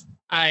Lawrence.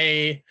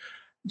 I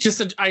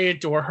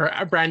adore her.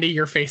 Brandi,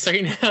 your face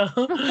right now.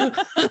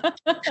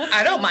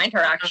 I don't mind her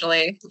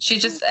actually. She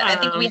just I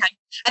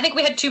think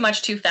we had too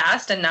much too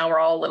fast and now we're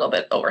all a little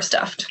bit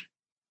overstuffed.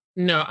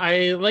 No,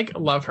 I like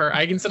love her.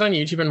 I can sit on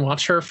YouTube and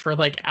watch her for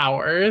like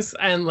hours,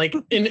 and like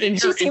in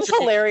she seems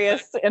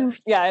hilarious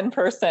in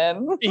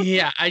person.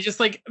 Yeah, I just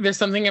like there's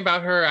something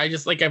about her. I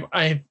just like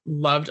I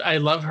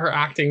love her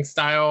acting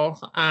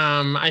style.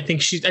 I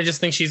just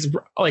think she's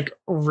like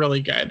really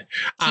good.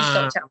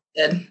 She's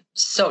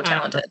so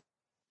talented.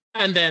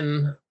 And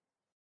then,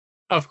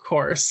 of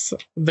course,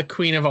 the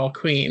queen of all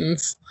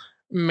queens,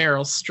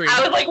 Meryl Streep.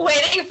 I was like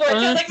waiting for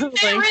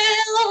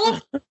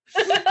it.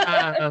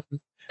 Meryl.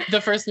 The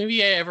first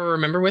movie I ever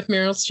remember with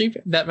Meryl Streep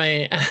that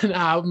my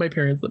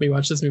parents let me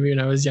watch this movie when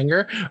I was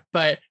younger,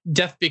 but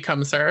Death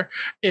Becomes Her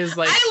is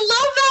like I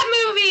love that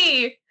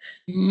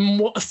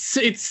movie.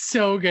 It's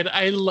so good.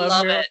 I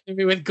love Meryl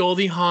movie with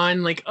Goldie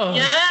Hawn. Like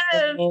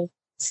yes.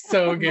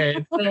 so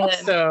good.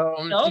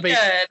 So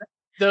good.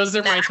 Those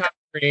are my top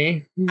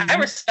three. I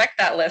respect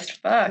that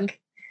list. Fuck.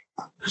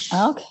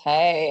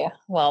 Okay.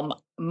 Well,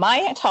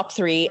 my top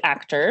three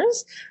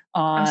actors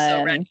on I'm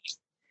so ready.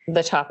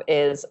 The top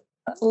is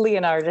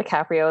Leonardo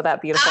DiCaprio,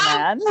 that beautiful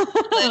man.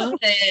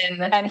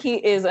 Listen. And he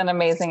is an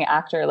amazing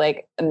actor.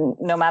 Like,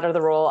 no matter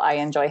the role, I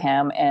enjoy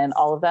him in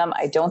all of them.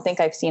 I don't think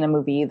I've seen a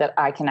movie that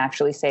I can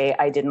actually say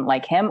I didn't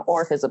like him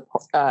or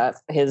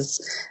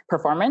his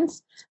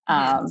performance.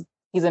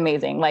 He's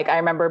amazing. Like, I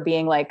remember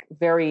being like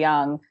very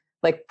young,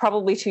 like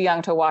probably too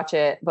young to watch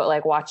it, but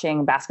like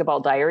watching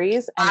Basketball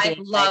Diaries. And I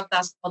love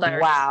Basketball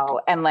Diaries. Wow.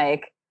 And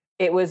like,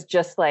 it was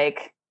just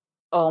like,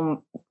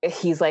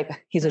 he's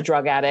a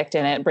drug addict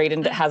in it.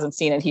 Braden hasn't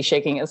seen it. He's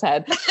shaking his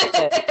head,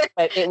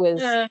 but it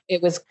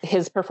was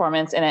his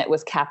performance and it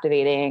was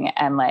captivating.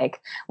 And like,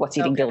 What's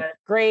Eating Gilbert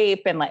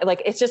Grape, and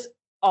like it's just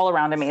all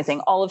around amazing.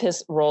 All of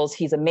his roles,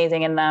 he's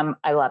amazing in them.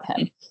 I love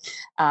him.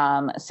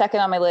 Second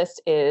on my list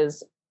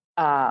is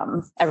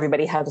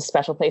Everybody Has a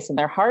Special Place in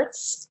Their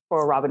Hearts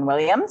for Robin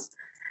Williams.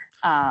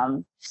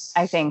 I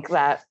think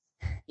that,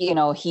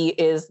 he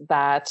is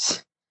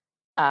that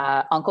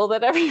uncle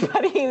that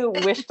everybody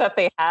wished that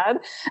they had,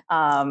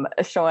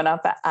 showing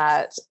up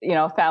at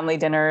family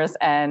dinners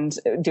and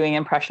doing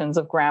impressions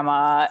of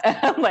grandma.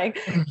 Like,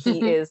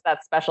 he is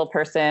that special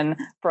person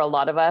for a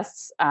lot of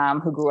us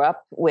who grew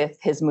up with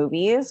his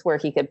movies, where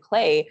he could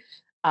play.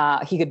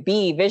 He could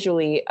be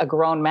visually a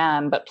grown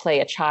man, but play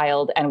a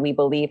child, and we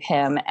believe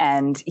him.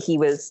 And he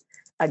was,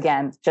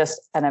 again,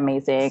 just an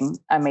amazing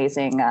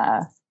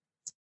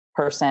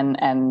person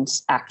and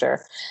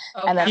actor.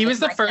 And then he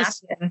was the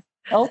first.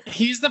 Oh,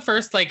 He's the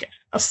first like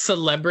a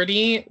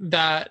celebrity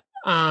that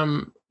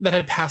that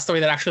had passed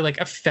away that actually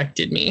like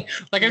affected me.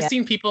 Like I've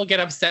seen people get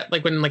upset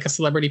like when like a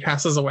celebrity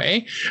passes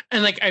away,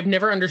 and like I've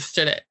never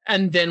understood it.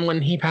 And then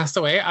when he passed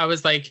away, I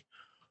was like,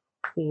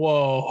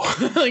 whoa.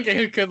 Like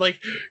I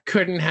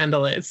couldn't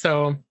handle it.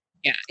 So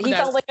yeah, he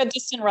felt like a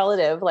distant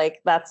relative. Like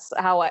that's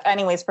how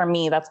anyways, for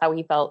me, that's how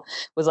he felt,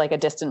 was like a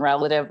distant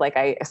relative. Like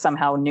I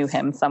somehow knew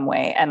him some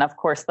way. And of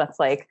course that's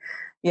like,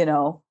 you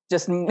know,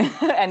 just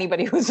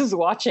anybody who's just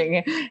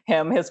watching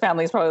him, his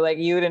family's probably like,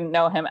 you didn't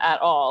know him at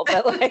all.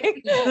 But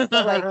like,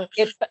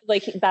 it's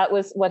like, that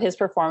was what his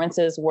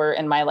performances were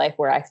in my life,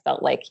 where I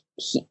felt like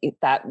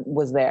that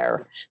was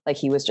there. Like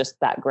he was just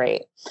that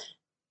great.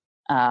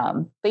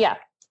 But yeah.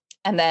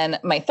 And then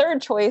my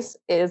third choice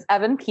is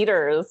Evan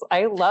Peters.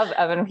 I love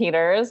Evan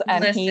Peters.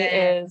 And he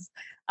is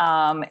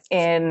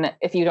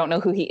if you don't know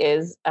who he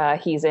is,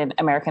 he's in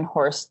American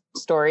Horror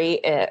Story,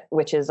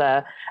 which is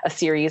a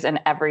series, and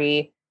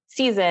every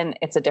season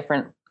it's a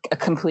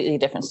completely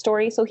different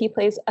story. So he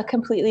plays a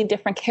completely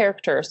different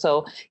character.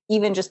 So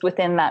even just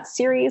within that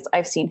series,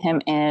 I've seen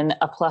him in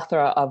a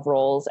plethora of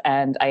roles,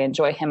 and I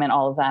enjoy him in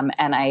all of them.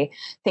 And I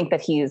think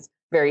that he's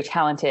very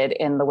talented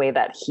in the way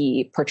that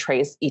he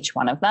portrays each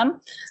one of them,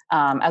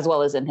 as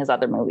well as in his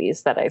other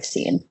movies that I've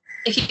seen.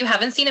 If you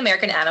haven't seen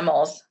American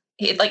Animals,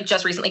 it like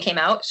just recently came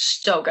out.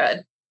 So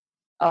good.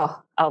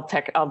 Oh, I'll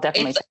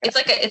definitely.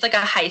 It's like a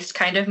heist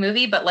kind of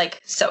movie, but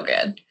like so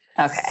good.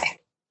 Okay.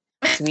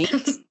 Sweet.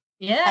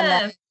 Yeah. And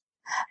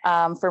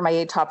then, for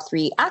my top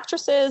three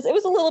actresses, it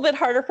was a little bit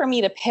harder for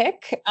me to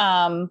pick,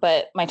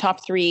 but my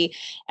top three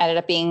ended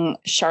up being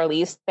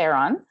Charlize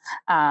Theron.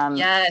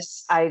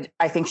 Yes. I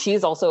think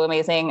she's also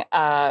amazing.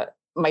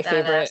 My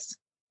favorite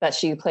that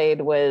she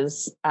played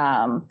was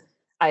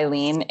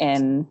Eileen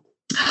in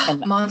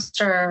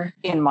Monster.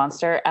 In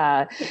Monster.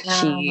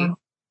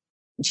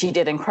 She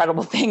did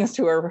incredible things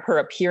to her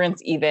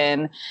appearance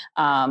even,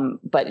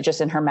 but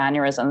just in her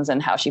mannerisms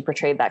and how she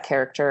portrayed that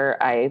character,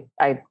 I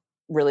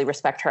really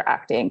respect her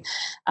acting.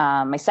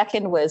 My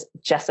second was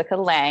Jessica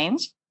Lange,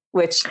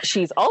 which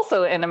she's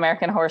also in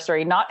American Horror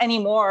Story. Not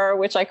anymore,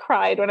 which I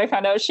cried when I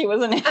found out she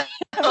was in it.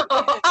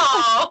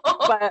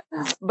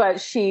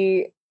 But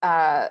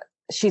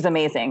she's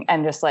amazing,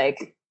 and just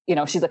like, you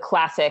know, she's a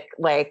classic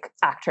like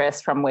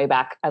actress from way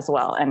back as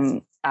well.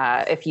 And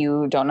if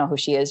you don't know who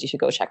she is, you should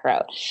go check her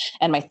out.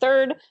 And my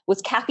third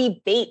was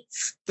Kathy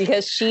Bates,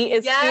 because she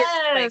is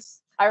yes.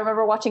 I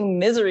remember watching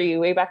Misery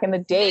way back in the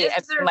day.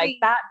 Misery. And like,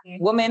 that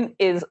woman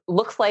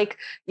looks like,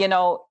 you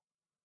know,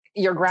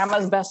 your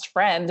grandma's best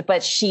friend,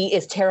 but she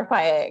is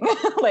terrifying.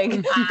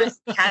 Like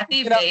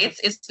Kathy Bates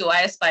is who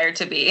I aspire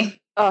to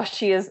be. Oh,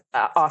 she is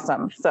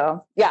awesome.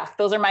 So yeah,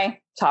 those are my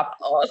top.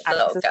 Oh,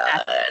 so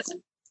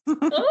good.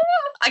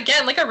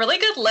 Again, like a really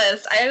good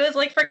list. I always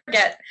like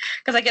forget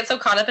because I get so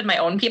caught up in my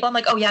own people. I'm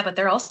like, oh yeah, but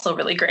they're also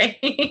really great.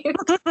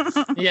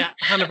 Yeah,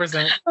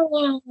 100%.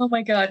 Oh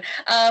my god.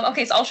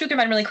 Okay, so I'll shoot through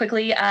mine really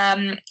quickly.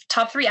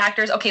 Top three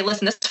actors. Okay,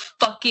 listen, this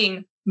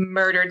fucking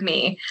murdered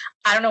me.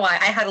 I don't know why.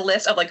 I had a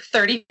list of like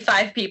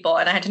 35 people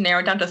and I had to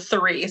narrow it down to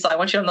 3. So I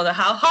want you to know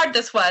how hard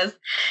this was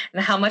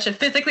and how much it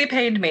physically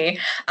pained me.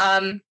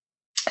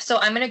 So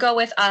I'm gonna go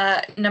with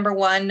number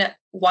 1,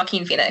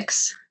 Joaquin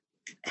Phoenix.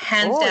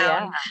 Hands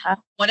down,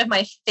 one of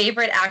my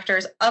favorite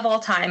actors of all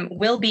time,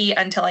 will be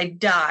until I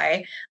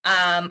die.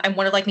 I'm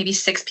one of like maybe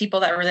 6 people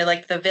that really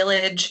like The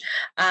Village.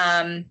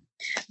 I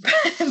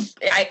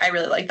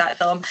really like that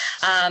film.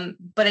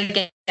 But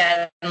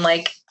again,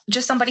 like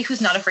just somebody who's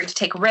not afraid to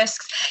take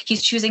risks.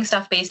 He's choosing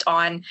stuff based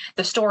on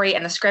the story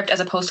and the script, as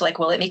opposed to like,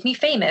 will it make me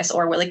famous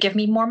or will it give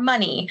me more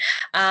money?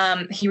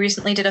 He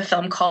recently did a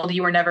film called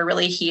You Were Never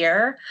Really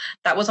Here.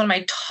 That was one of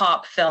my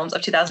top films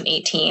of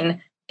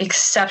 2018.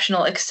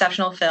 Exceptional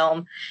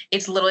film.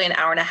 It's literally an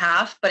hour and a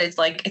half, but it's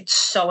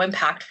so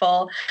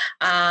impactful.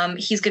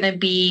 He's going to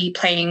be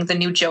playing the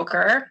new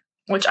Joker,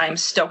 which I'm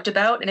stoked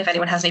about. And if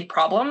anyone has any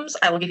problems,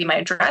 I will give you my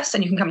address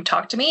and you can come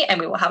talk to me and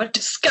we will have a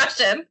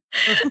discussion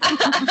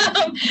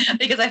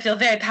because I feel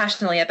very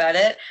passionately about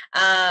it.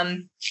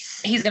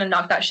 He's going to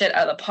knock that shit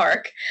out of the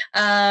park.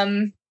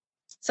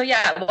 So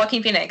yeah,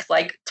 Joaquin Phoenix,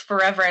 like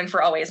forever and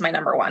for always my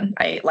number 1.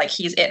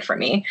 He's it for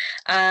me.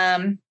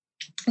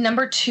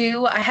 Number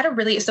 2, I had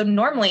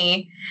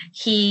normally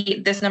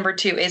this number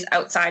 2 is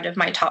outside of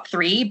my top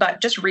 3,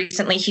 but just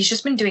recently he's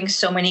just been doing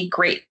so many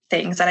great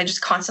things that I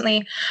just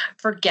constantly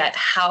forget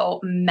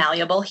how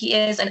malleable he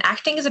is. And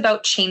acting is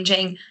about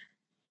changing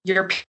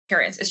your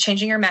appearance, it's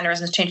changing your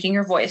mannerisms, changing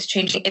your voice,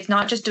 it's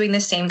not just doing the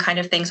same kind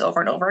of things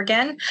over and over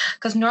again.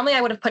 Because normally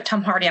I would have put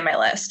Tom Hardy on my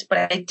list, but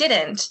I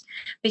didn't,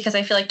 because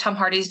I feel like Tom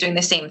Hardy's doing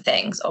the same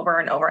things over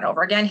and over and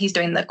over again. He's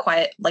doing the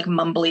quiet, like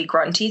mumbly,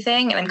 grunty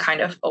thing, and I'm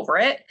kind of over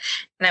it.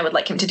 And I would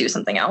like him to do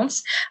something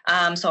else.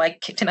 So I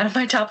kicked him out of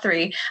my top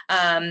 3.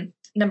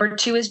 Number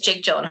 2 is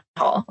Jake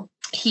Gyllenhaal.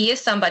 He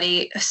is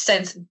somebody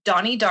since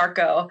Donnie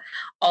Darko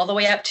all the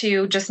way up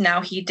to just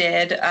now he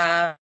did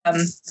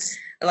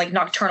like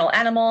Nocturnal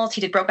Animals.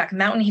 He did Brokeback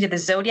Mountain. He did The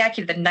Zodiac.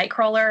 He did The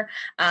Nightcrawler.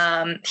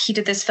 He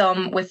did this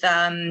film with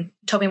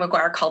Tobey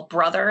Maguire called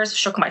Brothers,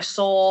 shook my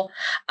soul.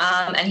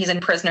 And he's in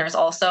Prisoners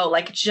also.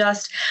 Like,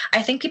 just,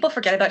 I think people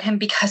forget about him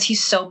because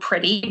he's so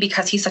pretty,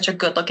 because he's such a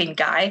good looking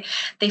guy.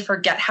 They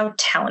forget how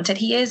talented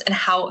he is and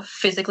how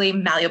physically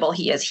malleable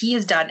he is. He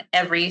has done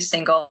every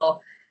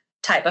single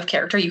type of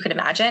character you could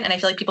imagine. And I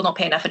feel like people don't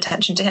pay enough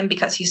attention to him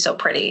because he's so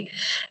pretty.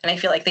 And I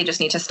feel like they just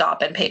need to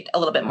stop and pay a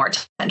little bit more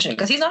attention,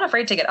 because he's not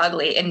afraid to get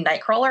ugly. In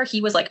Nightcrawler, he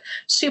was like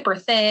super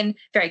thin,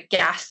 very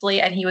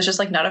ghastly, and he was just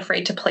like not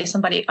afraid to play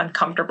somebody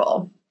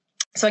uncomfortable.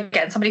 So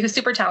again, somebody who's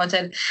super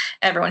talented.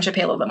 Everyone should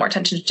pay a little bit more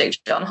attention to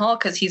Jake Gyllenhaal,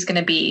 because he's going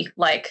to be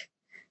like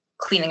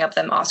cleaning up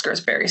them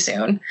Oscars very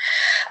soon.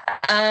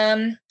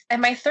 And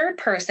my third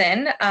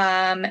person,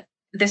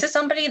 this is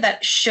somebody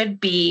that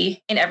should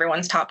be in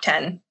everyone's top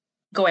 10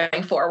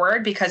 going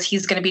forward, because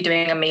he's going to be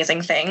doing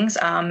amazing things.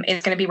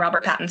 It's going to be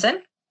Robert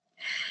Pattinson.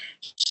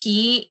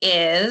 He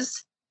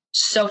is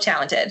so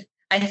talented.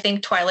 I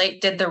think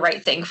Twilight did the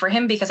right thing for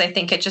him, because I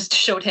think it just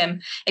showed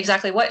him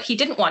exactly what he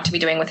didn't want to be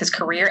doing with his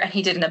career. And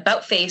he did an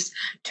about face,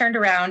 turned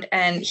around,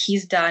 and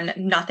he's done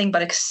nothing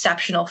but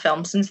exceptional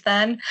films since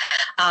then.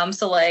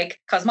 So like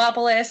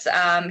Cosmopolis,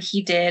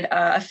 he did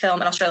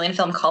an Australian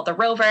film called The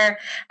Rover.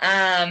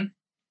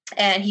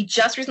 And he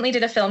just recently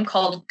did a film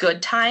called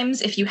Good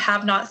Times. If you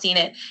have not seen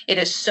it, it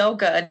is so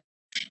good.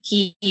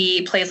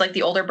 He plays like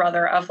the older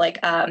brother of like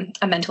a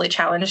mentally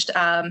challenged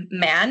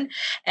man.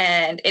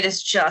 And it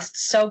is just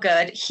so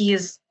good. He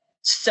is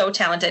so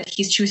talented.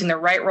 He's choosing the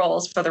right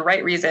roles for the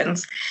right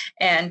reasons.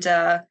 And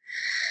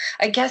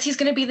I guess he's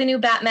going to be the new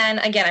Batman.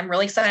 Again, I'm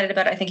really excited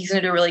about it. I think he's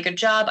going to do a really good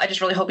job. I just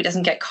really hope he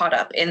doesn't get caught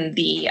up in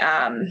the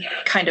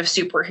kind of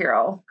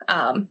superhero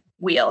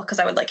wheel, because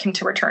I would like him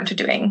to return to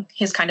doing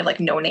his kind of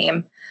like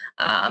no-name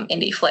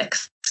indie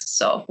flicks.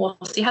 So we'll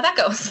see how that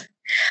goes.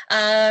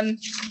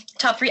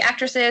 Top 3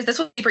 actresses. This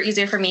was super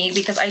easier for me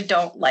because I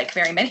don't like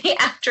very many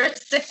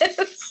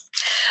actresses.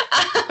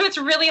 It's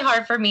really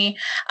hard for me.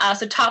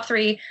 So top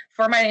 3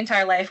 for my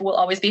entire life will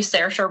always be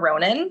Saoirse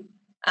Ronan.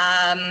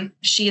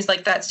 She's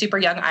like that super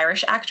young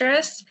Irish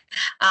actress.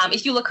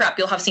 If you look her up,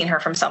 you'll have seen her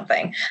from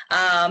something.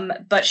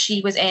 But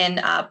she was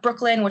in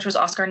Brooklyn, which was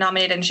Oscar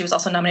nominated, and she was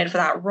also nominated for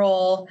that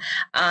role.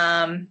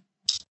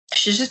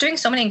 She's just doing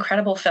so many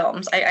incredible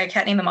films. I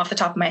can't name them off the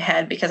top of my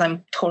head because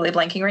I'm totally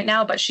blanking right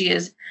now, but she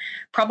is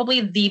probably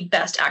the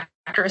best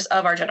actress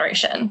of our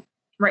generation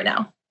right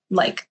now.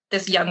 Like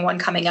this young one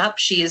coming up,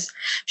 she's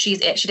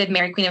it. She did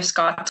Mary Queen of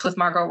Scots with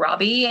Margot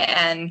Robbie,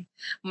 and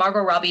Margot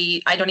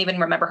Robbie, I don't even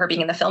remember her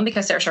being in the film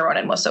because Saoirse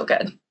Ronan was so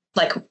good.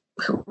 Like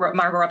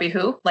Margot Robbie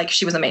who? Like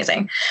she was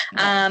amazing.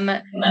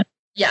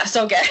 Yeah,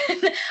 so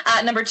good.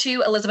 Number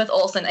 2, Elizabeth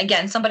Olsen.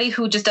 Again, somebody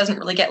who just doesn't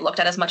really get looked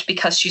at as much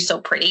because she's so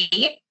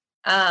pretty.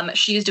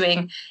 She's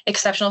doing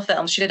exceptional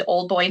films. She did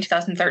Old Boy in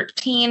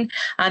 2013.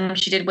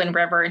 She did Wind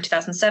River in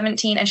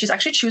 2017, and she's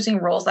actually choosing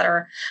roles that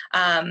are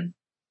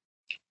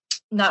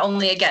not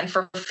only again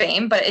for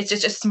fame, but it's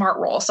just a smart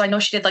role. So I know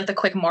she did like the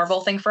quick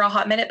Marvel thing for a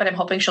hot minute, but I'm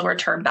hoping she'll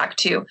return back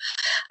to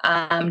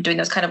doing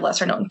those kind of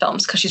lesser known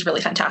films because she's really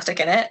fantastic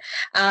in it.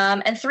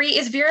 And 3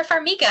 is Vera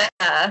Farmiga.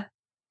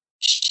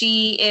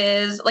 She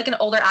is like an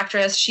older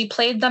actress. She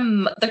played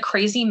the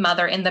crazy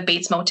mother in the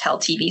Bates Motel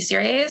TV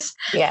series.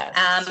 Yeah.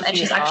 And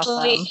she's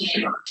actually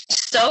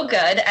so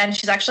good. And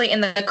she's actually in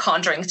the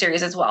Conjuring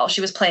series as well.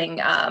 She was playing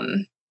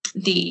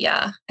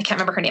I can't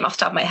remember her name off the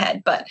top of my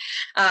head, but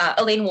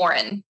Elaine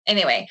Warren.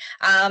 Anyway,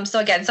 so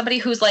again, somebody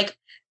who's like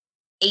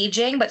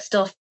aging but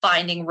still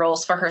finding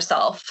roles for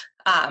herself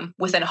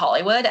within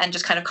Hollywood and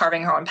just kind of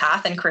carving her own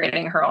path and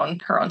creating her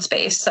own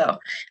space. So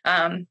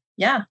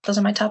yeah, those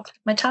are my top.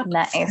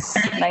 Nice.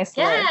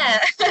 Yeah.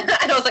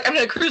 And I was like, I'm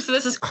going to cruise through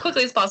this as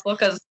quickly as possible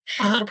because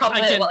we're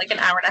probably like an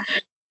hour and a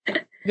half.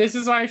 This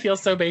is why I feel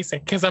so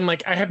basic, because I'm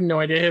like, I have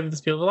no idea who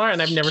these people are,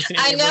 and I've never seen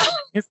any of them.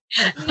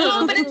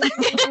 No, but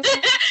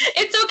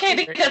it's okay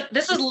because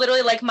this is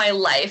literally like my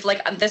life.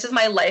 Like this is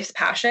my life's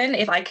passion.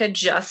 If I could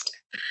just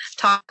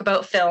talk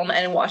about film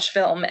and watch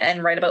film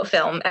and write about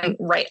film and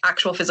write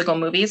actual physical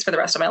movies for the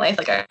rest of my life,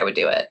 like I would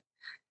do it.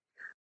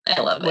 I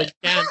love it.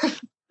 Yeah.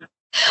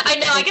 I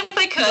know. I guess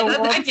I could.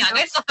 I'm young.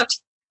 I still have to.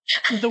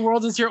 The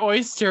world is your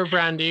oyster,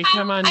 Brandi.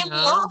 Come on now.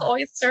 I love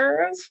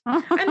oysters.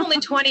 I'm only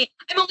 20.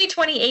 I'm only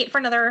 28 for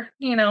another,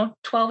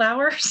 12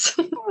 hours.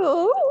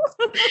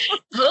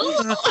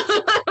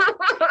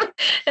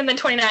 And then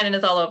 29 and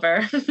it's all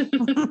over.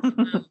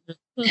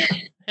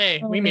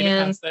 Hey, we made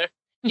it past there.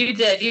 You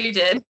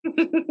did.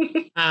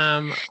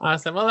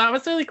 Awesome. Well, that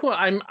was really cool.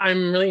 I'm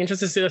really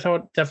interested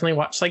to definitely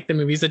watch like the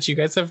movies that you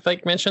guys have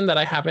like mentioned that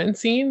I haven't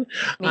seen.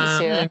 Me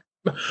too.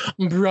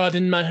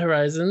 Broaden my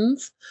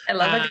horizons. I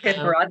love a good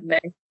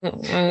broadening.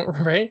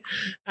 Right.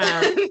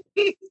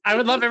 I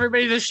would love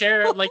everybody to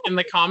share like in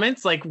the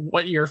comments like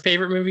what your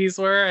favorite movies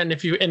were and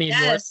if any of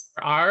yours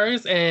are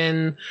ours,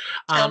 and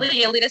tell the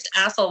elitist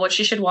asshole what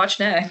she should watch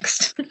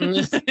next.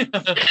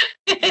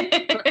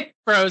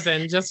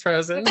 Frozen, just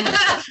Frozen.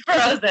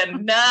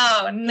 Frozen.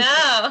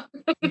 No.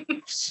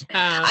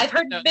 I've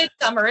heard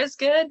Midsummer is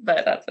good,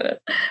 but that's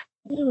it.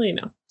 Really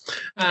no.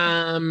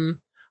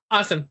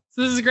 Awesome.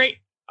 So this is great.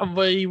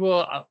 We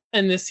will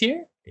end this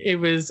here. It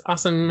was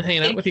awesome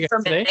hanging out with you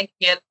guys today. Thank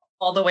you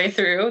all the way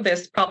through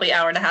this probably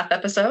hour-and-a-half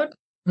episode.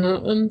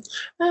 We'll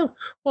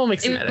make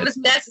some edits. It was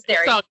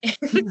necessary. All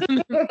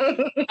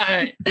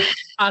right.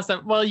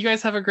 Awesome. Well, you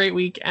guys have a great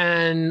week,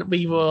 and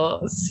we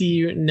will see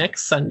you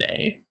next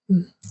Sunday.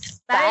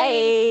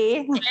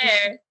 Bye.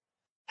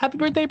 Happy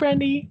birthday,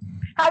 Brandi.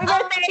 Happy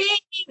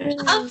birthday.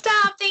 Oh,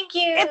 stop. Thank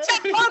you. It's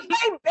your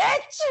birthday,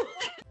 bitch.